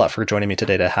 Well, thanks a lot for joining me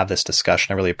today to have this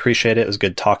discussion. I really appreciate it. It was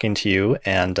good talking to you.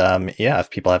 And if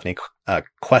people have any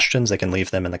questions, they can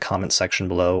leave them in the comments section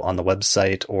below on the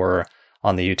website or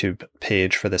on the YouTube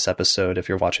page for this episode if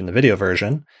you're watching the video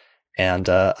version. And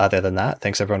other than that,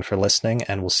 thanks everyone for listening,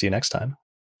 and we'll see you next time.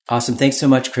 Awesome. Thanks so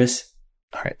much, Chris.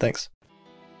 All right. Thanks.